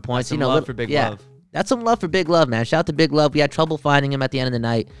were scoring points. That's some love for Big Love. That's some love for Big Love, man. Shout out to Big Love. We had trouble finding him at the end of the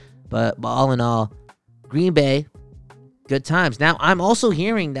night. But all in all, Green Bay, good times. Now, I'm also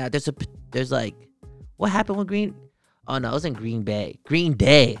hearing that there's like, what happened with Green? Oh, no, it was in Green Bay. Green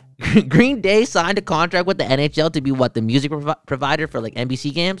Day. Green Day signed a contract with the NHL to be what, the music provider for like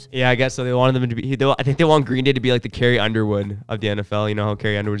NBC games? Yeah, I guess so. They wanted them to be, I think they want Green Day to be like the Carrie Underwood of the NFL. You know how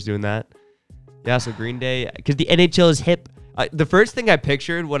Carrie Underwood's doing that? Yeah, so Green Day, because the NHL is hip. The first thing I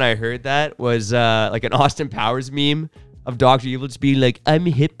pictured when I heard that was like an Austin Powers meme of Dr. Evil just being like, I'm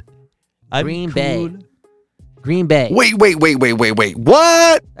hip. I'm Green cool. Bay. Green Bay. Wait.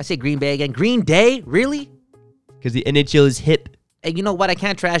 What? I say Green Bay again. Green Day? Really? Because the NHL is hip. And you know what? I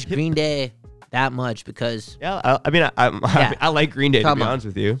can't trash Green Day that much because... Yeah, I like Green Day, to be honest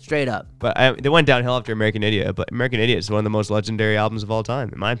with you. Straight up. But they went downhill after American Idiot. But American Idiot is one of the most legendary albums of all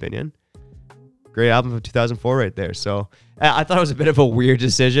time, in my opinion. Great album of 2004 right there. So I thought it was a bit of a weird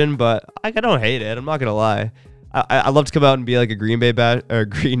decision, but I don't hate it. I'm not going to lie. I love to come out and be like a Green Day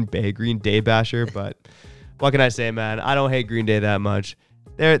basher, but what can I say, man? I don't hate Green Day that much.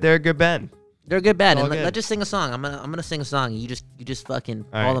 They're a good band. They're a good band. And let's just sing a song. I'm gonna sing a song. You just fucking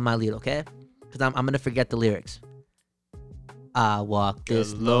follow my lead, okay? Because I'm gonna forget the lyrics. I walk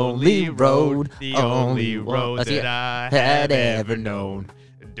this lonely road, the only road that I had ever known.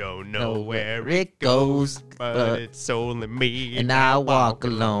 Don't know where it goes, but it's only me. And I walk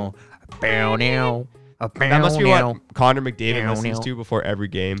alone. That must be what Connor McDavid listens to before every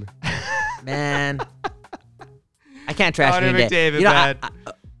game. Man, I can't trash Connor Green Day. McDavid, You know, man.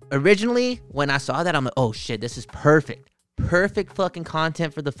 originally, when I saw that, I'm like, oh shit, this is perfect. Perfect fucking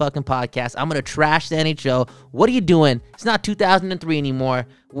content for the fucking podcast. I'm gonna trash the NHL. What are you doing? It's not 2003 anymore.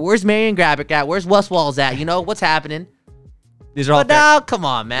 Where's Marion Grabick at? Where's Wes Walls at? You know, what's happening? These are all But now, come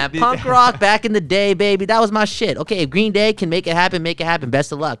on, man. Punk rock back in the day, baby. That was my shit. Okay, if Green Day can make it happen, make it happen.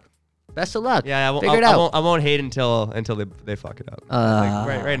 Best of luck. Best of luck. Yeah, Figure it out. I won't hate until they fuck it up.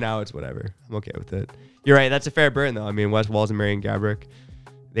 Like, right now, it's whatever. I'm okay with it. You're right. That's a fair burn, though. I mean, Wes Walls and Marian Gabrick,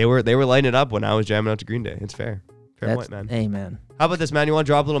 they were lighting it up when I was jamming out to Green Day. It's fair. Fair point, man. Hey, man. How about this, man? You want to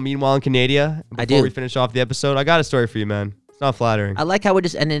drop a little Meanwhile in Canada before we finish off the episode? I got a story for you, man. It's not flattering. I like how we're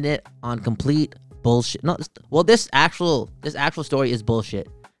just ending it on complete bullshit. No, well, this actual story is bullshit.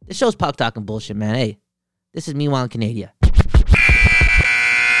 This show's puck talking bullshit, man. Hey, this is Meanwhile in Canada.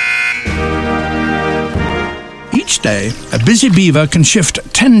 Each day, a busy beaver can shift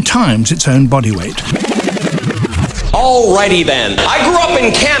 10 times its own body weight. Alrighty then. I grew up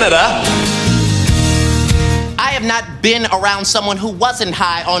in Canada. I have not been around someone who wasn't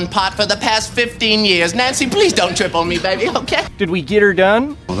high on pot for the past 15 years. Nancy, please don't trip on me, baby, okay? Did we get her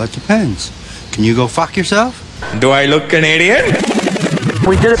done? Well, that depends. Can you go fuck yourself? Do I look Canadian?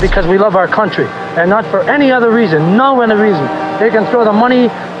 We did it because we love our country, and not for any other reason, no other reason. They can throw the money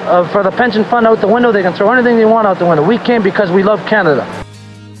for the pension fund out the window. They can throw anything they want out the window. We came because we love Canada.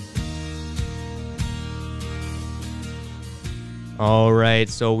 All right,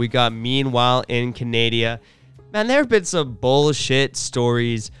 so we got Meanwhile in Canada. Man, there have been some bullshit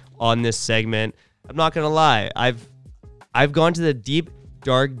stories on this segment. I'm not gonna lie. I've gone to the deep,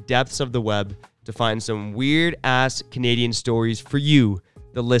 dark depths of the web to find some weird ass Canadian stories for you,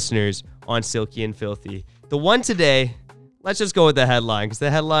 the listeners, on Silky and Filthy. The one today, let's just go with the headline, because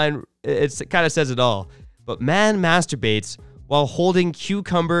the headline, it kind of says it all. But man masturbates while holding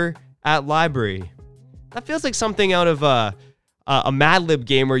cucumber at library. That feels like something out of a Mad Lib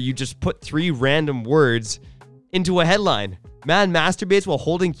game where you just put 3 random words into a headline. Man masturbates while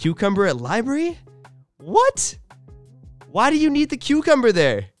holding cucumber at library? What? Why do you need the cucumber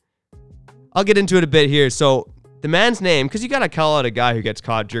there? I'll get into it a bit here. So the man's name, because you got to call out a guy who gets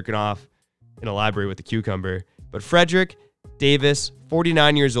caught jerking off in a library with a cucumber. But Frederick Davis,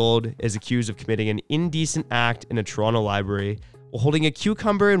 49 years old, is accused of committing an indecent act in a Toronto library while holding a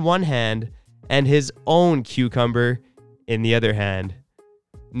cucumber in one hand and his own cucumber in the other hand.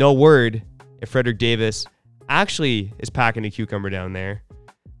 No word if Frederick Davis actually is packing a cucumber down there,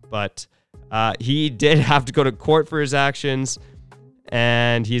 but he did have to go to court for his actions,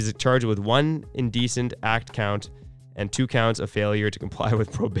 and he's charged with 1 indecent act count and 2 counts of failure to comply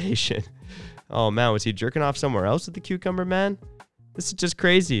with probation. Oh man, was he jerking off somewhere else with the cucumber, man? This is just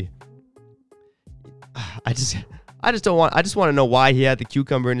crazy. I just want to know why he had the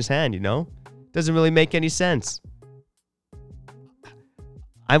cucumber in his hand, you know? Doesn't really make any sense.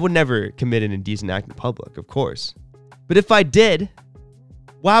 I would never commit an indecent act in public, of course. But if I did,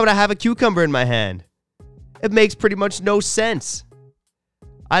 why would I have a cucumber in my hand? It makes pretty much no sense.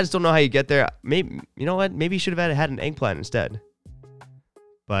 I just don't know how you get there. Maybe, you know what? Maybe you should have had an eggplant instead.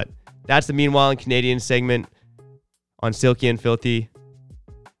 But that's the Meanwhile in Canadian segment on Silky and Filthy.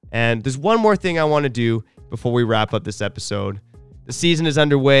 And there's one more thing I want to do before we wrap up this episode. The season is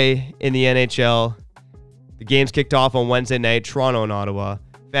underway in the NHL. The games kicked off on Wednesday night, Toronto and Ottawa,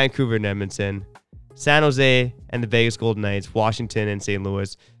 Vancouver and Edmonton, San Jose and the Vegas Golden Knights, Washington and St.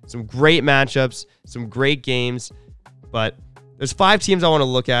 Louis. Some great matchups, some great games, but there's 5 teams I want to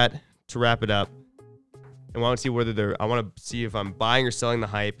look at to wrap it up. And I want to see if I'm buying or selling the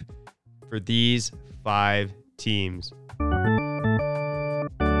hype for these 5 teams.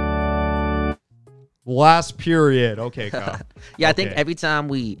 Last period. Okay, Kyle. Yeah, I think every time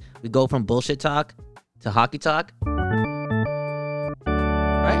we go from bullshit talk to hockey talk.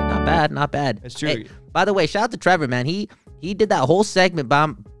 Right? Not bad. That's true. Hey, by the way, shout out to Trevor, man. He did that whole segment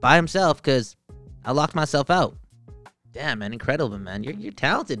by himself because I locked myself out. Damn, man, incredible, man. You're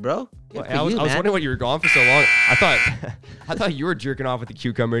talented, bro. Good for I was wondering what you were gone for so long. I thought you were jerking off with the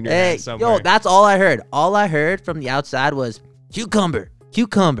cucumber in your hand somewhere. Yo, that's all I heard. All I heard from the outside was cucumber.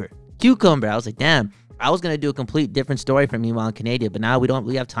 I was like, damn. I was gonna do a complete different story from Meanwhile in Canada, but now we don't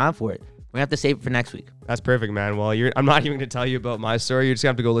really have time for it. We're gonna have to save it for next week. That's perfect, man. Well, I'm not even gonna tell you about my story. You're just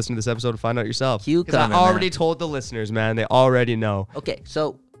gonna have to go listen to this episode to find out yourself. Cucumber, I already told the listeners, man. They already know. Okay,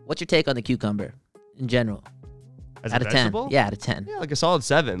 so what's your take on the cucumber in general? As out a of vegetable? 10. Yeah, out of 10. Yeah, like a solid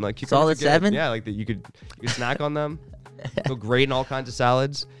 7. Like solid 7? Yeah, like you could snack on them. Go great in all kinds of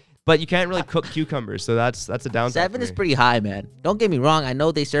salads. But you can't really cook cucumbers, so that's a downside. 7 is pretty high, man. Don't get me wrong. I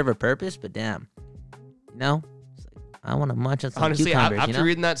know they serve a purpose, but damn, you know, I want to munch on some honestly, cucumbers. After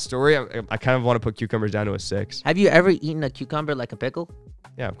reading that story, I kind of want to put cucumbers down to a 6. Have you ever eaten a cucumber like a pickle?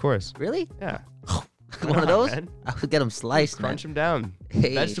 Yeah, of course. Really? Yeah. One of those? Man. I would get them sliced, Crunch man. them down.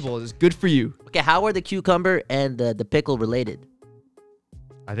 Hey. Vegetables is good for you. Okay, how are the cucumber and the pickle related?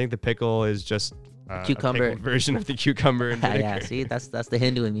 I think the pickle is just a Cucumber. pickled version of the cucumber and vinegar. Yeah, see, that's the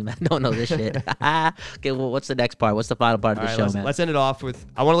Hindu in me, man. Don't know this shit. Okay, well, what's the next part? What's the final part of the show, man? Let's end it off with,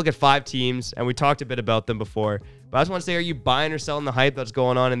 I want to look at 5 teams, and we talked a bit about them before, but I just want to say, are you buying or selling the hype that's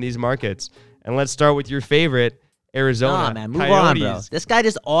going on in these markets? And let's start with your favorite, Arizona. Nah, man, move Coyotes. on, bro. This guy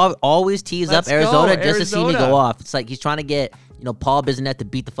just always tees Let's up Arizona go, just to see me Arizona. go off. It's like he's trying to get, Paul Bissonnette to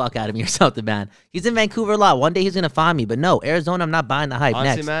beat the fuck out of me or something, man. He's in Vancouver a lot. One day he's gonna find me, but no, Arizona, I'm not buying the hype.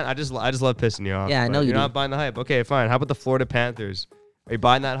 Honestly, Next, man, I just love pissing you off. Yeah, I but know you You're do. not buying the hype. Okay, fine. How about the Florida Panthers? Are you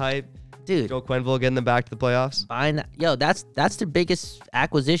buying that hype? dude. Joe Quenneville getting them back to the playoffs? Buying that, that's their biggest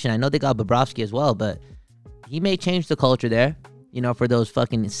acquisition. I know they got Bobrovsky as well, but he may change the culture there, for those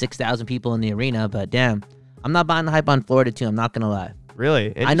fucking 6,000 people in the arena. But damn, I'm not buying the hype on Florida too. I'm not gonna lie.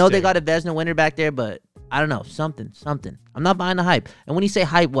 Really? I know they got a Vezina winner back there, but I don't know, something. I'm not buying the hype. And when you say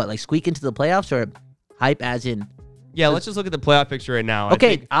hype, what, like squeak into the playoffs, or hype as in? Yeah, let's just look at the playoff picture right now.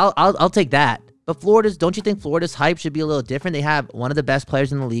 Okay, I'll take that. But don't you think Florida's hype should be a little different? They have one of the best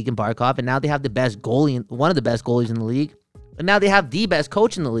players in the league in Barkov, and now they have the best goalie, one of the best goalies in the league, and now they have the best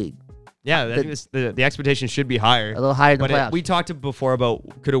coach in the league. Yeah, I think the expectation should be higher. A little higher than playoffs. We talked before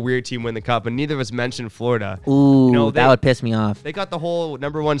about could a weird team win the cup, and neither of us mentioned Florida. Ooh, that would piss me off. They got the whole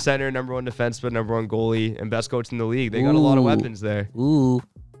number one center, number one defenseman, number one goalie, and best coach in the league. They got a lot of weapons there. Ooh.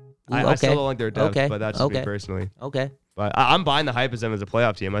 I still don't like their depth, Okay. but that's just me personally. Okay. But I'm buying the hype as them as a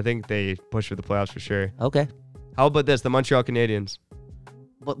playoff team. I think they push for the playoffs for sure. Okay. How about this? The Montreal Canadiens.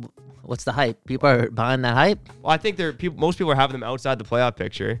 What's the hype? People are buying that hype? Well, I think most people are having them outside the playoff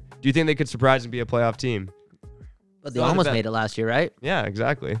picture. Do you think they could surprise and be a playoff team? But they almost made it last year, right? Yeah,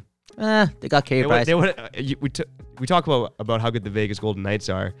 exactly. They got Carey Price. We talk about how good the Vegas Golden Knights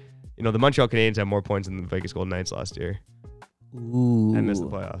are. The Montreal Canadiens have more points than the Vegas Golden Knights last year. Ooh. And missed the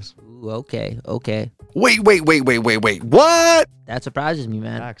playoffs. Ooh, okay. Wait. What? That surprises me,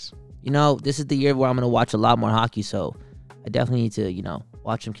 man. Facts. This is the year where I'm going to watch a lot more hockey, so I definitely need to,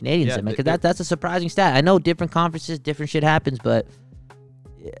 watch some Canadians, man, because that's a surprising stat. I know different conferences, different shit happens, but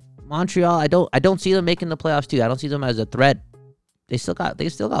Montreal, I don't see them making the playoffs too. I don't see them as a threat. They still got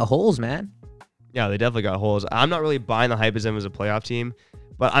holes, man. Yeah, they definitely got holes. I'm not really buying the hype as them as a playoff team,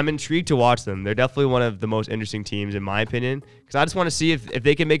 but I'm intrigued to watch them. They're definitely one of the most interesting teams, in my opinion, because I just want to see if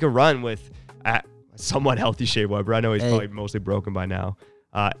they can make a run with a somewhat healthy Shea Weber. I know he's probably mostly broken by now.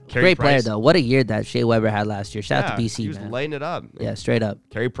 Great player, though. What a year that Shea Weber had last year. Shout out to BC, he was man. lighting it up. Yeah, straight up.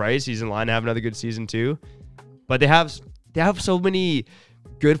 Carey Price, he's in line to have another good season too. But they have so many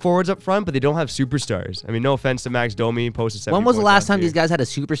good forwards up front, but they don't have superstars. I mean, no offense to Max Domi, posted 70 When was the points last time year. these guys had a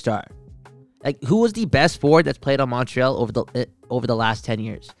superstar? Like, who was the best forward that's played on Montreal over the last 10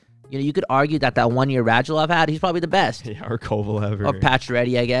 years? You could argue that 1 year Radulov had, he's probably the best. Yeah, or Kovalev. Or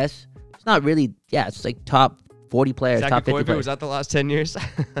Pacioretty, I guess. It's not really, it's like top 40 players, Zach top 50 Koivu, players. was that the last 10 years?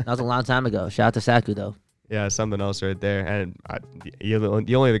 That was a long time ago. Shout out to Saku, though. Yeah, something else right there. And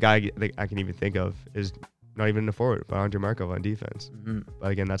the only guy I can even think of is not even a forward, but Andrei Markov on defense. Mm-hmm.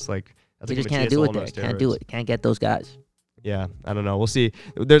 But again, that's You a just can't do it there. Can't do it. Can't get those guys. Yeah, I don't know. We'll see.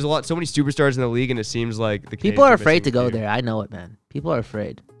 There's so many superstars in the league, and it seems like the people are Canadians afraid to missing go a few. there. I know it, man. People are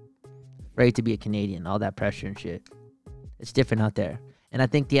afraid to be a Canadian. All that pressure and shit. It's different out there. And I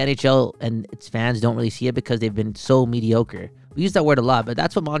think the NHL and its fans don't really see it because they've been so mediocre. We use that word a lot, but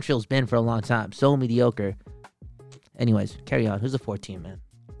that's what Montreal's been for a long time. So mediocre. Anyways, carry on. Who's the 4th team, man?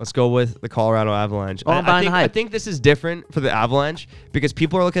 Let's go with the Colorado Avalanche. I'm buying the hype. I think this is different for the Avalanche because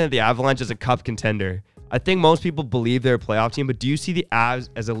people are looking at the Avalanche as a cup contender. I think most people believe they're a playoff team, but do you see the Avs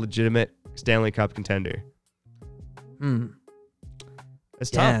as a legitimate Stanley Cup contender?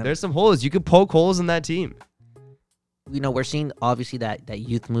 It's tough. There's some holes. You could poke holes in that team. We're seeing obviously that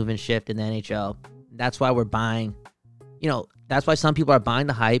youth movement shift in the NHL. That's why we're buying, that's why some people are buying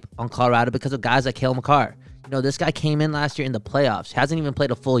the hype on Colorado because of guys like Cale Makar. This guy came in last year in the playoffs, hasn't even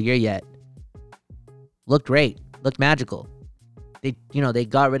played a full year yet. Looked great, looked magical. They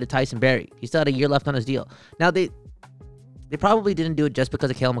got rid of Tyson Barrie. He still had a year left on his deal. Now they probably didn't do it just because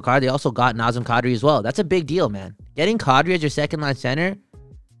of Cale Makar. They also got Nazem Kadri as well. That's a big deal, man. Getting Kadri as your second line center,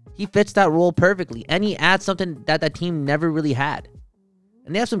 he fits that role perfectly, and he adds something that team never really had.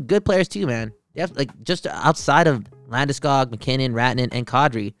 And they have some good players too, man. They have just outside of Landeskog, McKinnon, Ratinen, and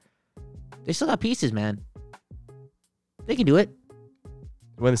Kadri, they still got pieces, man. They can do it.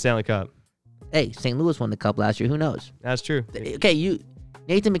 Win the Stanley Cup. Hey, St. Louis won the cup last year. Who knows? That's true. Okay,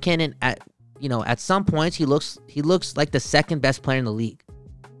 Nathan McKinnon at some points he looks like the second best player in the league.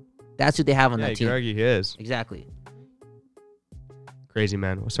 That's who they have on that you team. could argue he is. Exactly. Crazy,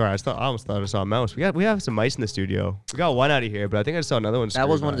 man. Sorry, I almost thought I saw a mouse. We have some mice in the studio. We got one out of here, but I think I just saw another one. That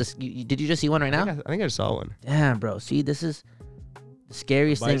was one of the. Did you just see one right now? I think I just saw one. Damn, bro. See, this is the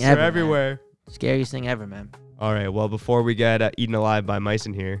scariest Mice thing are ever. everywhere. Man. Scariest thing ever, man. All right. Well, before we get eaten alive by mice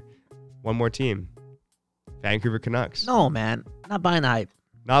in here, one more team. Vancouver Canucks. No, man. Not buying the hype.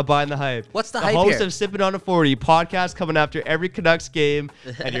 Not buying the hype. What's the The hype host here? of Sipping on a 40 podcast coming after every Canucks game,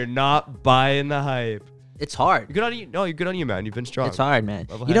 and you're not buying the hype. It's hard. You're good on you. No, you're good on you, man. You've been strong. It's hard, man.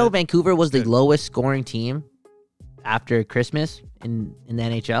 Level-headed. You know, Vancouver was the Good. lowest scoring team after Christmas in the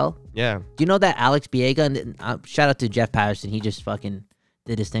NHL. Yeah. Do you know that Alex Biega, and shout out to Jeff Patterson, he just fucking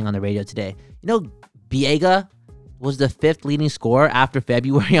did his thing on the radio today. You know, Biega was the 5th leading scorer after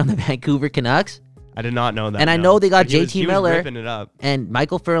February on the Vancouver Canucks. I did not know that. And I no. know they got But he was- JT he was Miller ripping it up. and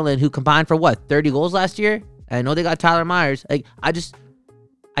Michael Ferland, who combined for what, 30 goals last year? And I know they got Tyler Myers. Like, I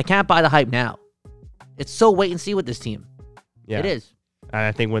can't buy the hype now. It's so wait and see with this team. Yeah. It is. And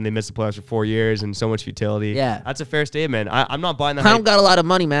I think when they missed the playoffs for 4 years and so much futility, Yeah. that's a fair statement. I'm not buying the I don't hype. got a lot of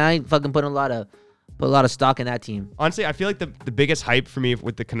money, man. I ain't fucking put a lot of stock in that team. Honestly, I feel like the biggest hype for me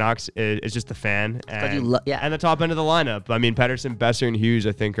with the Canucks is just the fan and, yeah. and the top end of the lineup. I mean, Pettersson, Besser, and Hughes,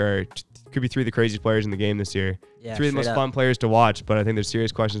 I think, could be 3 of the craziest players in the game this year. Yeah, 3 of the most straight up. fun players to watch, but I think there's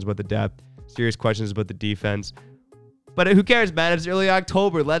serious questions about the depth, serious questions about the defense. But who cares, man? It's early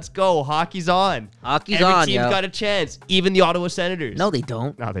October. Let's go. Hockey's on. Hockey's Every on, team's yo. got a chance. Even the Ottawa Senators. No, they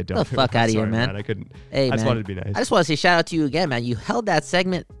don't. No, they don't. Get the fuck out of here, Sorry, man. I couldn't. Hey, I just man. wanted to be nice. I just want to say shout out to you again, man. You held that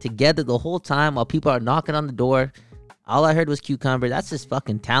segment together the whole time while people are knocking on the door. All I heard was Cucumber. That's just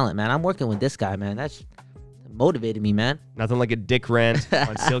fucking talent, man. I'm working with this guy, man. That's motivated me, man. Nothing like a dick rant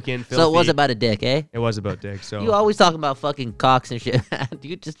on Silky and Filthy. So it was about a dick, eh? It was about dick. So You always talking about fucking cocks and shit, man.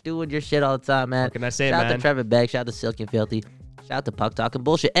 You just doing your shit all the time, man. What can I say, shout out man? to Trevor Begg. Shout out to Silky and Filthy. Shout out to Puck Talking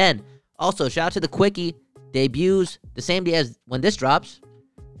Bullshit. And also, shout out to the Quickie. Debuts the same day as when this drops.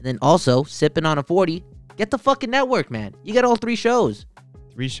 And then also, Sipping on a 40. Get the fucking network, man. You got all 3 shows.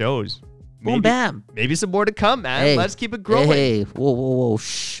 3 shows. Boom, bam. Maybe some more to come, man. Hey, Let's keep it growing. Hey, whoa.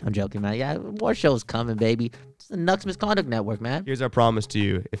 Shh. I'm joking, man. Yeah, more shows coming, baby. It's the Nux Misconduct Network, man. Here's our promise to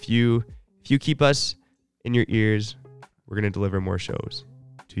you. If you keep us in your ears, we're gonna deliver more shows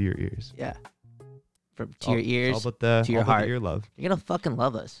to your ears. Yeah. To your ears, all about the, to your all about heart. the ear love. You're going to fucking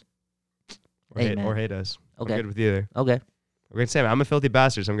love us. Or, Hey, hate, man. or hate us. Okay. I'm good with either. Okay. We're gonna say, man, I'm a filthy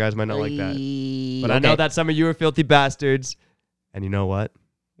bastard. Some guys might not like that. But I Okay. know that some of you are filthy bastards. And you know what?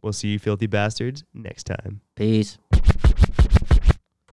 We'll see you filthy bastards next time. Peace.